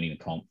see them winning the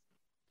comp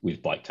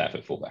with Blake Taaffe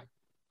at fullback.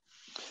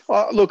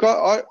 Look,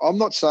 I'm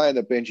not saying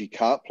that Benji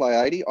can't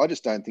play 80. I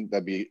just don't think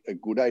that'd be a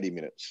good 80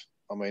 minutes.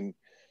 I mean,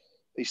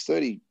 he's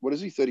 30. What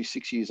is he?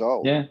 36 years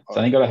old. Yeah, it's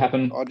only got to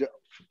happen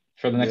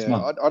for the next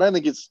month. I don't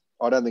think it's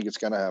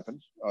going to happen.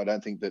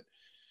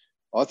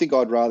 I think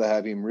I'd rather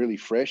have him really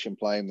fresh and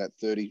play him that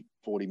 30,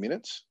 40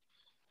 minutes.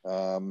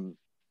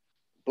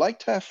 Blake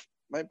Taaffe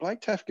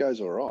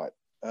goes all right.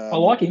 I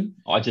like him.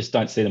 I just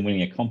don't see them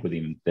winning a comp with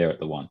him there at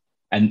the one.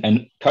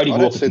 And Cody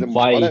Walker can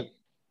play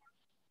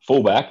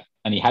fullback,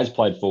 and he has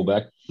played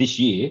fullback this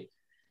year,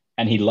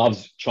 and he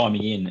loves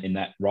chiming in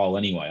that role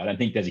anyway. I don't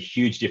think there's a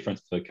huge difference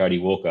for Cody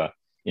Walker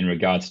in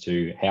regards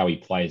to how he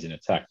plays in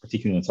attack,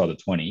 particularly inside the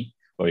 20,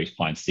 whether he's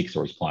playing 6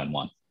 or he's playing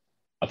 1.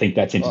 I think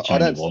that's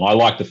interchangeable. And I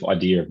like the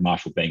idea of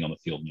Marshall being on the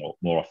field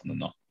more often than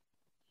not.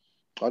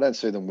 I don't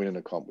see them winning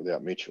a comp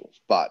without Mitchell,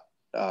 but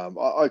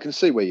I can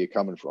see where you're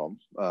coming from.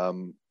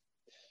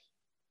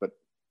 But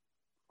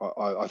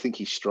I think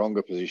his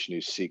stronger position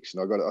is 6,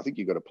 and I think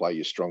you've got to play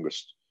your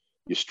strongest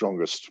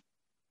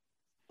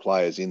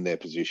players in their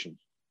position.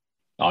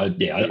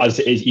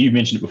 You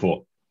mentioned it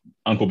before.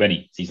 Uncle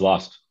Benny, it's his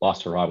last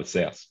hurrah with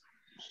South.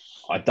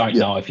 I don't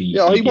know if he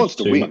wants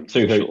to win.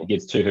 He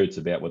gets 2 hoots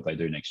about what they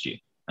do next year.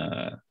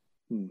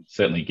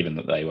 Certainly, given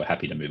that they were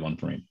happy to move on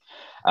from him.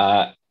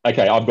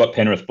 Okay, I've got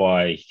Penrith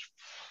by.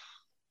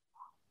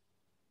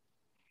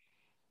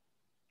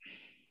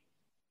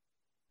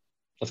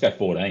 Let's go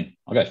 14.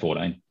 I'll go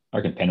 14. I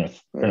reckon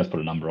Penrith put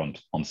a number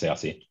on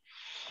South here.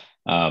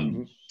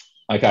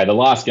 Okay, the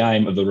last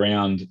game of the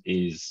round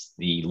is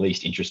the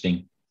least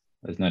interesting.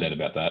 There's no doubt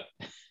about that.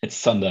 It's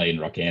Sunday in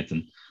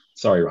Rockhampton.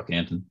 Sorry,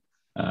 Rockhampton.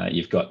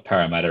 You've got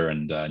Parramatta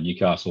and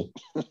Newcastle.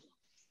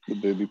 The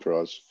booby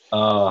prize.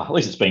 At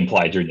least it's being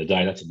played during the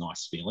day. That's a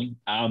nice feeling.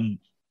 And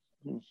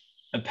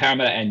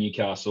Parramatta and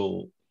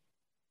Newcastle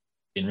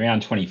in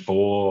round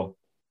 24.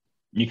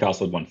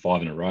 Newcastle had won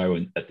 5 in a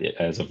row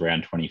as of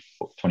round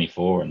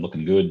 24 and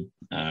looking good.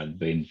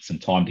 Been some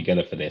time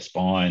together for their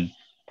spine.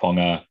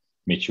 Ponga,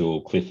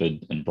 Mitchell,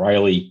 Clifford and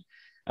Brayley.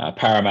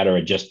 Parramatta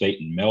had just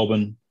beaten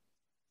Melbourne,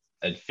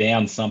 had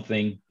found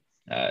something,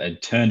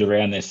 had turned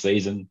around their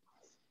season.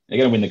 They're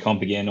going to win the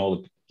comp again. All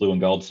the blue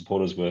and gold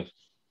supporters were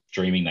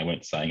dreaming. They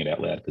weren't saying it out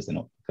loud because they're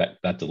not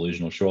that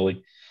delusional,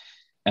 surely.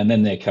 And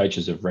then their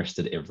coaches have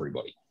rested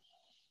everybody.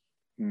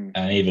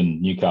 And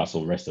even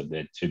Newcastle rested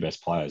their 2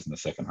 best players in the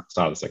start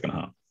of the second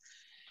half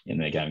in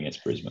their game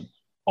against Brisbane.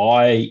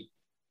 I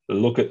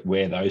look at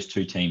where those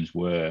 2 teams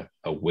were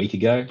a week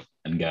ago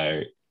and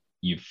go,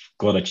 you've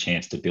got a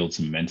chance to build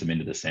some momentum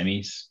into the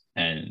semis.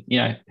 And,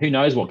 who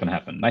knows what can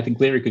happen. Nathan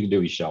Cleary could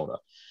do his shoulder.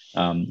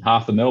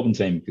 Half the Melbourne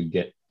team could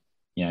get,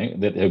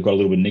 that have got a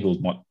little bit of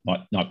niggles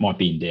might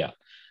be in doubt.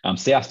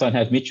 South don't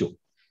have Mitchell.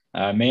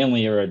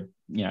 Manly are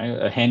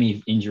a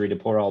hammy injury to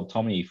poor old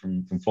Tommy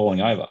from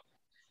falling over.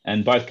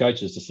 And both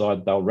coaches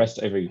decide they'll rest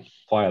every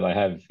player they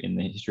have in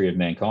the history of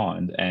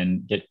mankind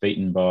and get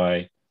beaten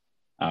by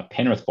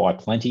Penrith by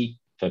plenty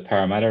for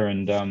Parramatta,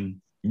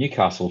 and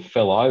Newcastle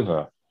fell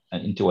over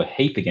into a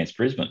heap against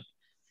Brisbane.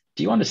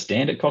 Do you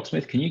understand it,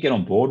 Cocksmith? Can you get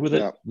on board with it?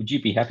 No. Would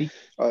you be happy?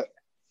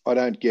 I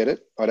don't get it.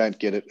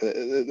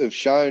 They've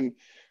shown.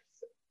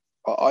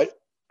 I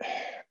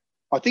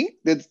think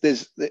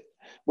there's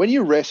when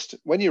you rest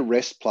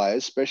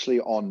players, especially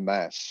en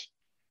masse.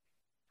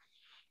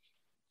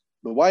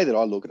 The way that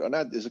I look at it, I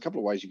know there's a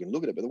couple of ways you can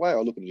look at it, but the way I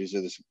look at it is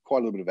there's quite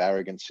a little bit of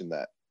arrogance in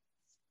that.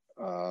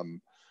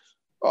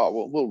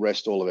 We'll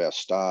rest all of our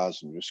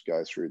stars and just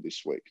go through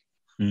this week.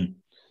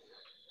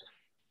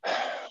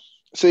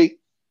 See,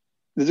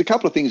 there's a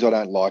couple of things I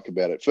don't like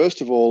about it.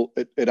 First of all,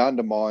 it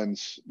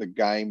undermines the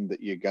game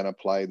that you're going to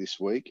play this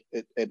week.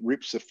 It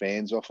rips the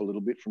fans off a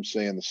little bit from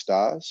seeing the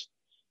stars.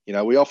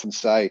 We often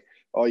say,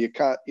 you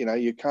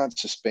can't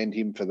suspend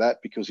him for that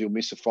because he'll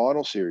miss a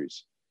final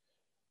series.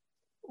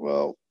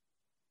 Well,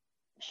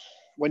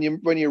 when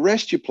you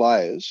rest your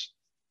players,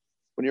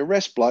 when you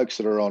rest blokes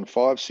that are on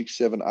 5, 6,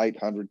 7,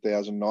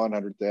 800,000,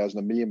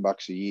 900,000, $1 million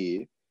a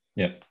year,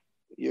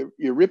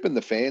 you're ripping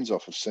the fans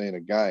off of seeing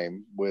a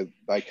game where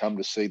they come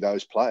to see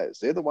those players.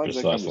 They're the ones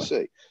they come to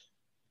see.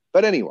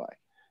 But anyway,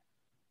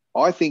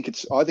 I think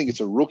it's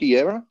a rookie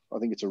error. I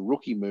think it's a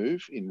rookie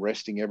move in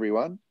resting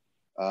everyone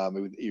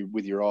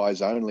with your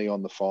eyes only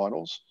on the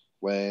finals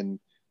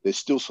when there's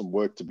still some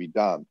work to be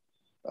done.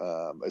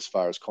 As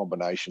far as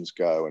combinations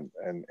go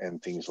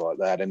and things like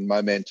that. And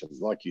momentum,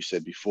 like you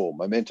said before,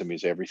 momentum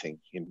is everything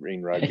in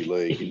rugby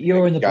league. If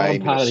you're in the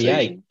bottom part of the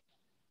 8,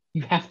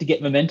 you have to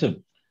get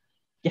momentum.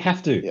 You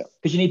have to,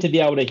 because you need to be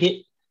able to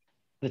hit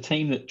the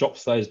team that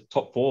drops those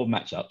top 4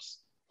 matchups.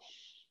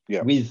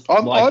 Yeah, with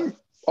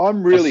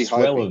I'm really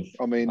hoping.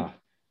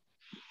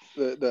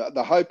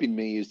 The hope in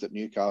me is that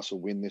Newcastle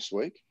win this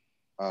week,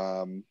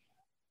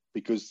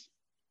 because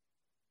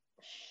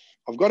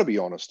I've got to be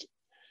honest.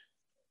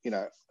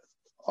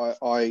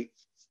 I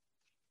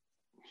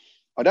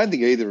don't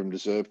think either of them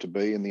deserve to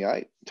be in the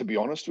 8, to be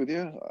honest with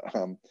you.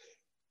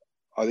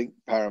 I think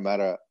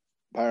Parramatta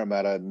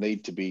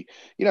need to be,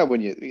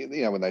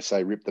 when they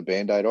say rip the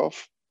Band-Aid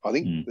off, I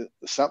think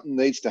something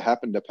needs to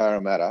happen to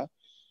Parramatta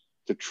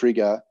to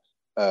trigger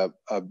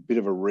a bit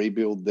of a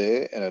rebuild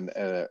there and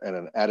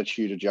an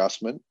attitude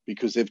adjustment,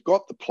 because they've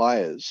got the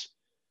players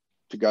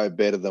to go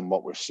better than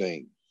what we're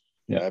seeing.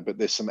 Yeah. But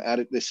there's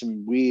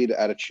some weird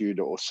attitude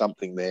or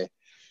something there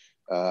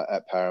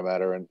at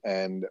Parramatta,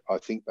 and I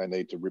think they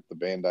need to rip the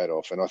Band-Aid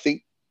off. And I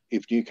think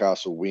if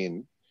Newcastle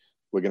win,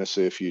 we're going to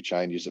see a few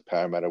changes at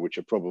Parramatta, which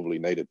are probably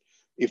needed.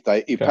 If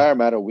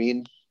Parramatta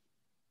win,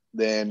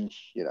 then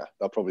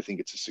they'll probably think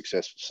it's a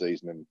successful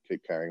season and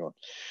keep carrying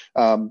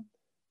on.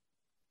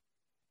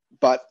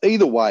 But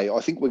either way, I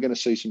think we're going to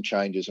see some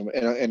changes.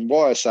 And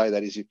why I say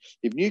that is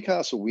if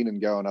Newcastle win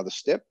and go another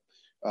step,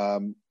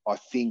 I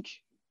think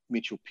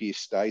Mitchell Pearce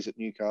stays at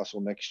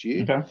Newcastle next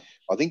year. Okay.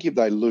 I think if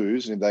they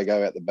lose and if they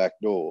go out the back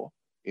door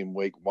in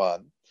week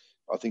 1,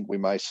 I think we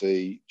may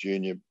see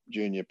Junior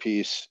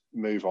Pearce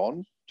move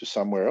on to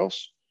somewhere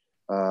else.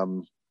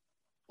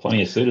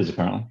 Plenty of suitors,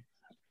 apparently.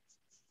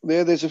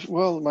 There's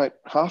mate,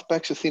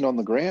 halfbacks are thin on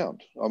the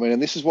ground. I mean,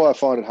 and this is why I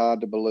find it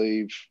hard to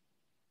believe,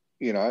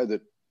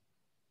 that.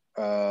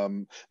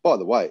 By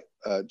the way,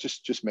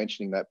 just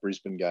mentioning that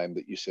Brisbane game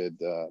that you said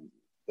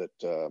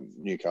that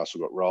Newcastle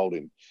got rolled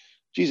in.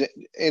 Geez,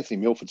 Anthony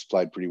Milford's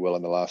played pretty well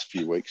in the last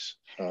few weeks.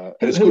 Who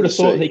would have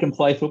thought he can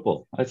play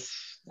football?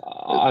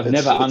 I've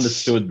never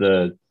understood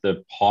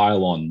the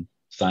pile-on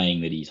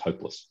saying that he's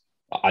hopeless.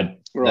 That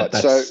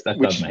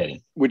does my head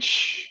in.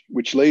 Which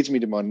leads me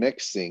to my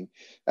next thing.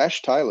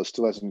 Ash Taylor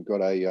still hasn't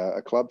got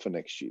a club for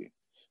next year.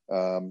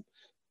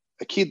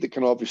 A kid that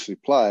can obviously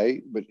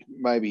play, but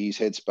maybe his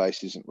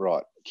headspace isn't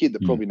right. A kid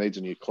that probably needs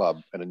a new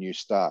club and a new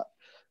start,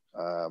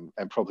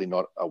 and probably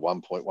not a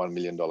 $1.1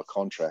 million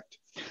contract,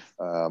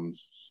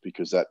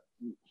 because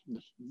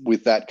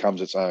with that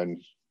comes its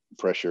own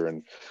pressure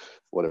and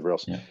whatever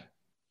else. Yeah.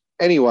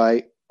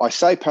 Anyway, I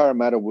say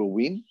Parramatta will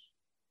win.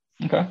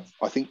 Okay.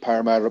 I think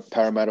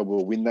Parramatta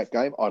will win that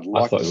game. I'd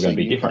like to see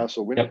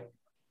Newcastle win it.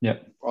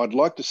 Yep. I'd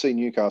like to see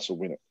Newcastle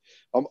win it.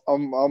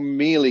 I'm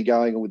merely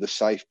going with a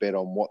safe bet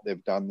on what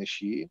they've done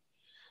this year,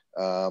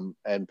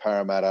 and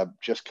Parramatta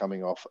just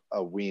coming off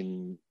a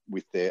win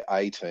with their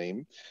A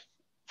team,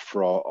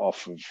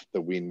 off of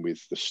the win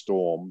with the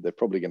Storm. They're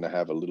probably going to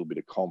have a little bit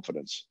of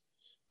confidence.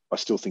 I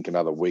still think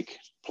another week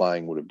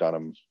playing would have done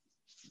them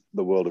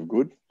the world of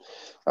good.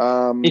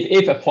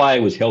 If a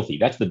player was healthy,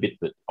 that's the bit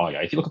that I go.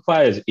 If you look at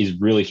players is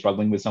really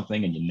struggling with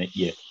something and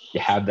you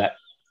have that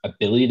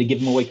ability to give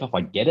them a week off,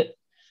 I get it.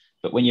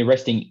 But when you're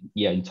resting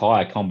your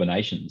entire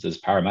combinations, as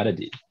Parramatta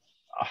did,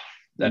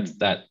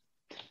 that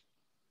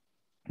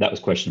was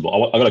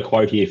questionable. I got a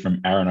quote here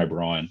from Adam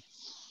O'Brien,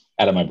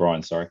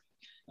 sorry.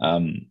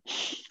 I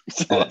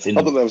thought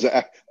that was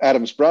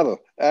Adam's brother,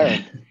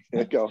 Aaron.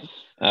 Yeah, go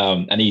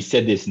on. And he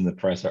said this in the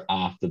presser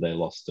after they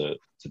lost to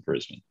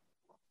Brisbane.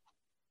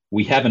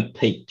 We haven't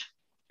peaked,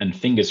 and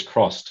fingers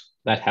crossed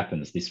that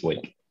happens this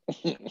week.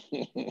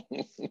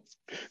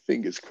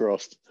 Fingers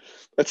crossed.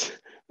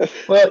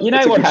 Well, you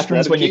know what happens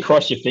strategy when you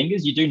cross your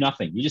fingers? You do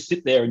nothing. You just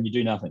sit there and you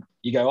do nothing.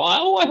 You go, I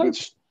hope.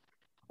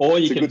 Or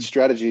you it's a good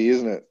strategy,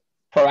 isn't it?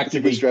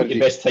 Proactively put your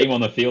best team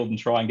on the field and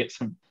try and get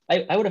some.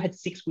 They would have had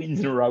 6 wins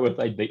in a row if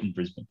they'd beaten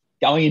Brisbane.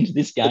 Going into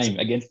this game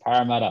against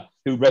Parramatta,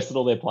 who rested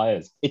all their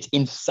players. It's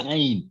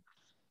insane.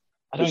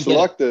 It's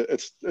like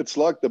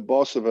the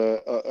boss of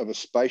a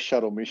space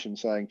shuttle mission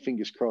saying,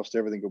 "Fingers crossed,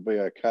 everything will be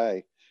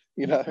okay."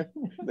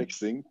 Next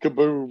thing,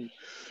 kaboom!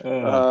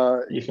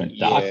 You went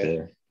dark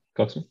there,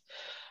 Coxman.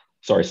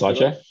 Sorry,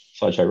 sideshow,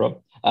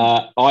 Rob.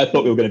 I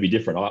thought we were going to be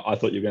different. I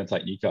thought you were going to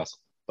take Newcastle,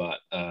 but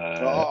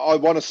I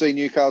want to see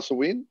Newcastle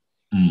win,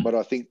 but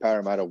I think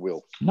Parramatta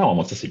will. No one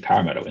wants to see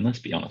Parramatta win. Let's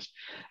be honest.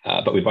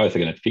 But we both are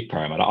going to pick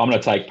Parramatta. I'm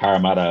going to take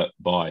Parramatta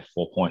by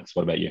 4 points.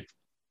 What about you?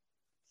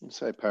 I'd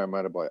say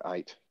Parramatta by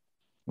 8.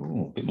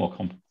 Ooh, a bit more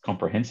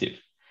comprehensive.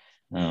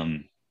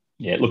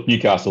 Look,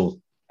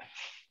 Newcastle,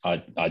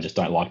 I just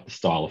don't like the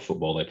style of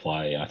football they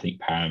play. I think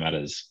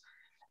Parramatta's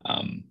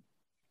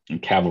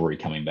cavalry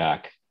coming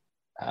back,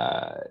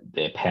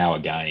 their power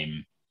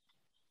game,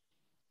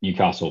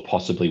 Newcastle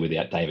possibly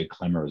without David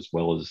Klemmer as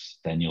well as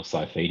Daniel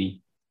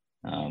Saifidi.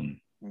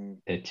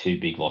 They're 2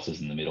 big losses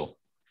in the middle.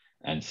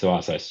 And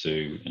Suaso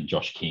Su and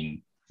Josh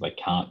King, they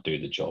can't do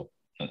the job.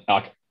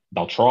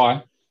 They'll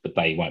try, but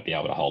they won't be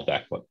able to hold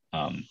back what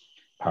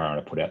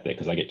Parramatta put out there,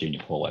 because they get Junior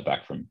Paulo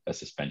back from a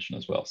suspension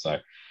as well. So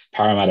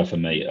Parramatta for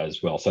me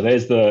as well. So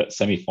there's the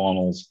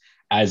semi-finals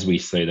as we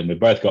see them. We've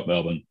both got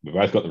Melbourne, we've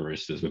both got the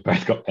Roosters, we've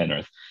both got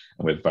Penrith,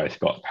 and we've both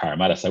got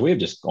Parramatta. So we've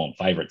just gone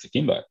favourites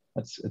akimbo.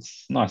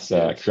 It's nice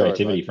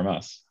creativity from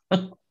us.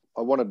 I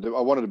wanted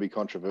to be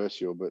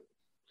controversial, but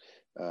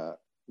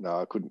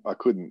no, I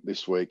couldn't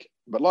this week.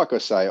 But like I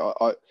say,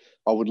 I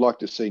would like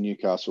to see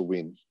Newcastle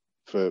win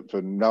for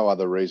no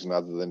other reason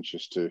other than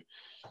just to,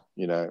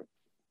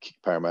 kick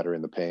Parramatta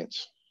in the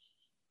pants.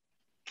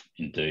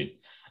 Indeed.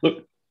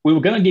 Look, we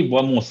were going to give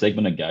one more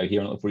segment a go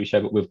here on the Footy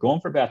Show, but we've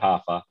gone for about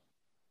half a.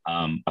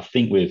 I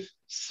think we've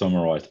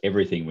summarised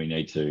everything we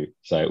need to.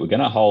 So we're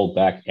going to hold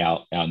back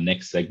our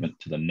next segment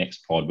to the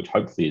next pod, which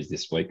hopefully is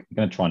this week. We're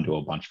going to try and do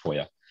a bunch for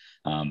you.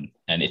 And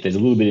if there's a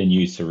little bit of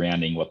news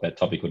surrounding what that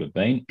topic would have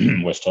been,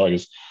 West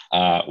Tigers,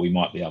 we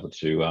might be able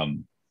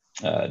to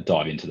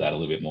dive into that a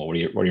little bit more. What do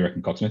you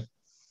reckon, Cocksmith?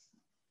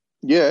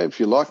 Yeah, if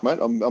you like, mate.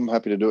 I'm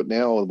happy to do it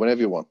now or whenever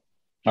you want.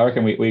 I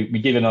reckon we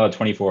give another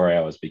 24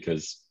 hours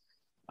because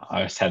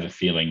I just have a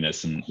feeling there's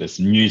some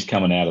news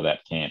coming out of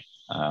that camp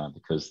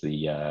because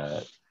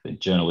the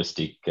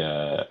journalistic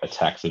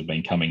attacks have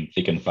been coming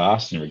thick and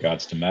fast in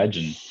regards to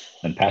Madge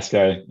and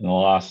Pascoe in the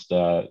last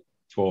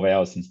 12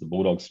 hours since the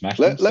Bulldogs smashed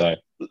them.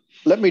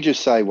 Let me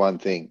just say one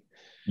thing.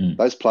 Mm.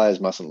 Those players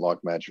mustn't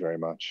like Madge very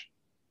much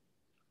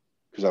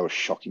because they were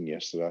shocking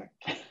yesterday.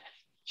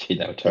 Gee,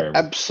 they were terrible.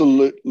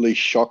 Absolutely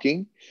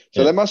shocking.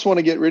 So they must want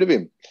to get rid of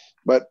him.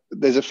 But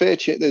there's a fair,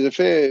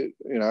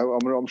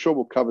 I'm sure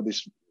we'll cover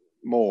this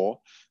more,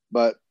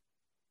 but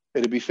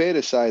it'd be fair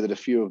to say that a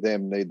few of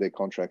them need their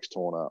contracts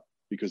torn up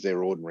because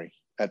they're ordinary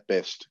at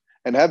best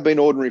and have been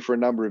ordinary for a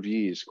number of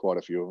years, quite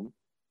a few of them,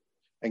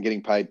 and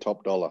getting paid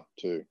top dollar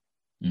too.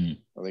 Mm.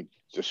 I think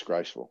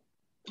disgraceful.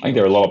 I think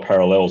there are a lot of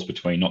parallels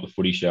between Not the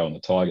Footy Show and the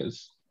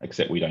Tigers,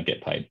 except we don't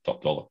get paid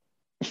top dollar.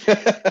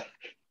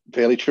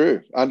 Fairly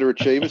true.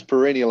 Underachievers,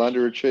 perennial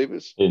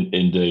underachievers.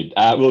 Indeed.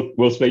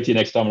 We'll speak to you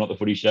next time on Not the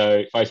Footy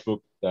Show, Facebook,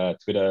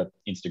 Twitter,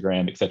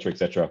 Instagram,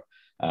 etc.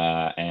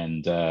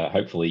 And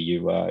hopefully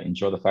you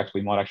enjoy the fact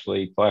we might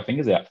actually play our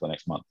fingers out for the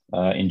next month.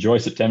 Enjoy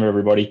September,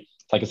 everybody.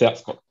 Take us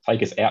out,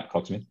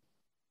 Cocksmith.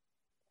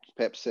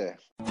 Pepsi.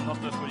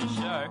 Not the Footy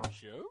Show.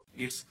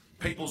 It's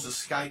people's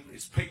escape.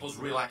 It's people's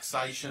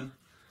relaxation.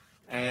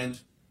 And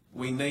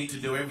we need to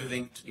do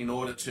everything in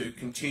order to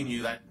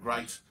continue that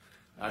great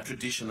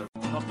tradition of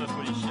Not the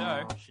Footy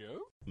Show.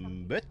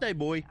 Birthday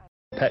boy.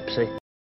 Pepsi.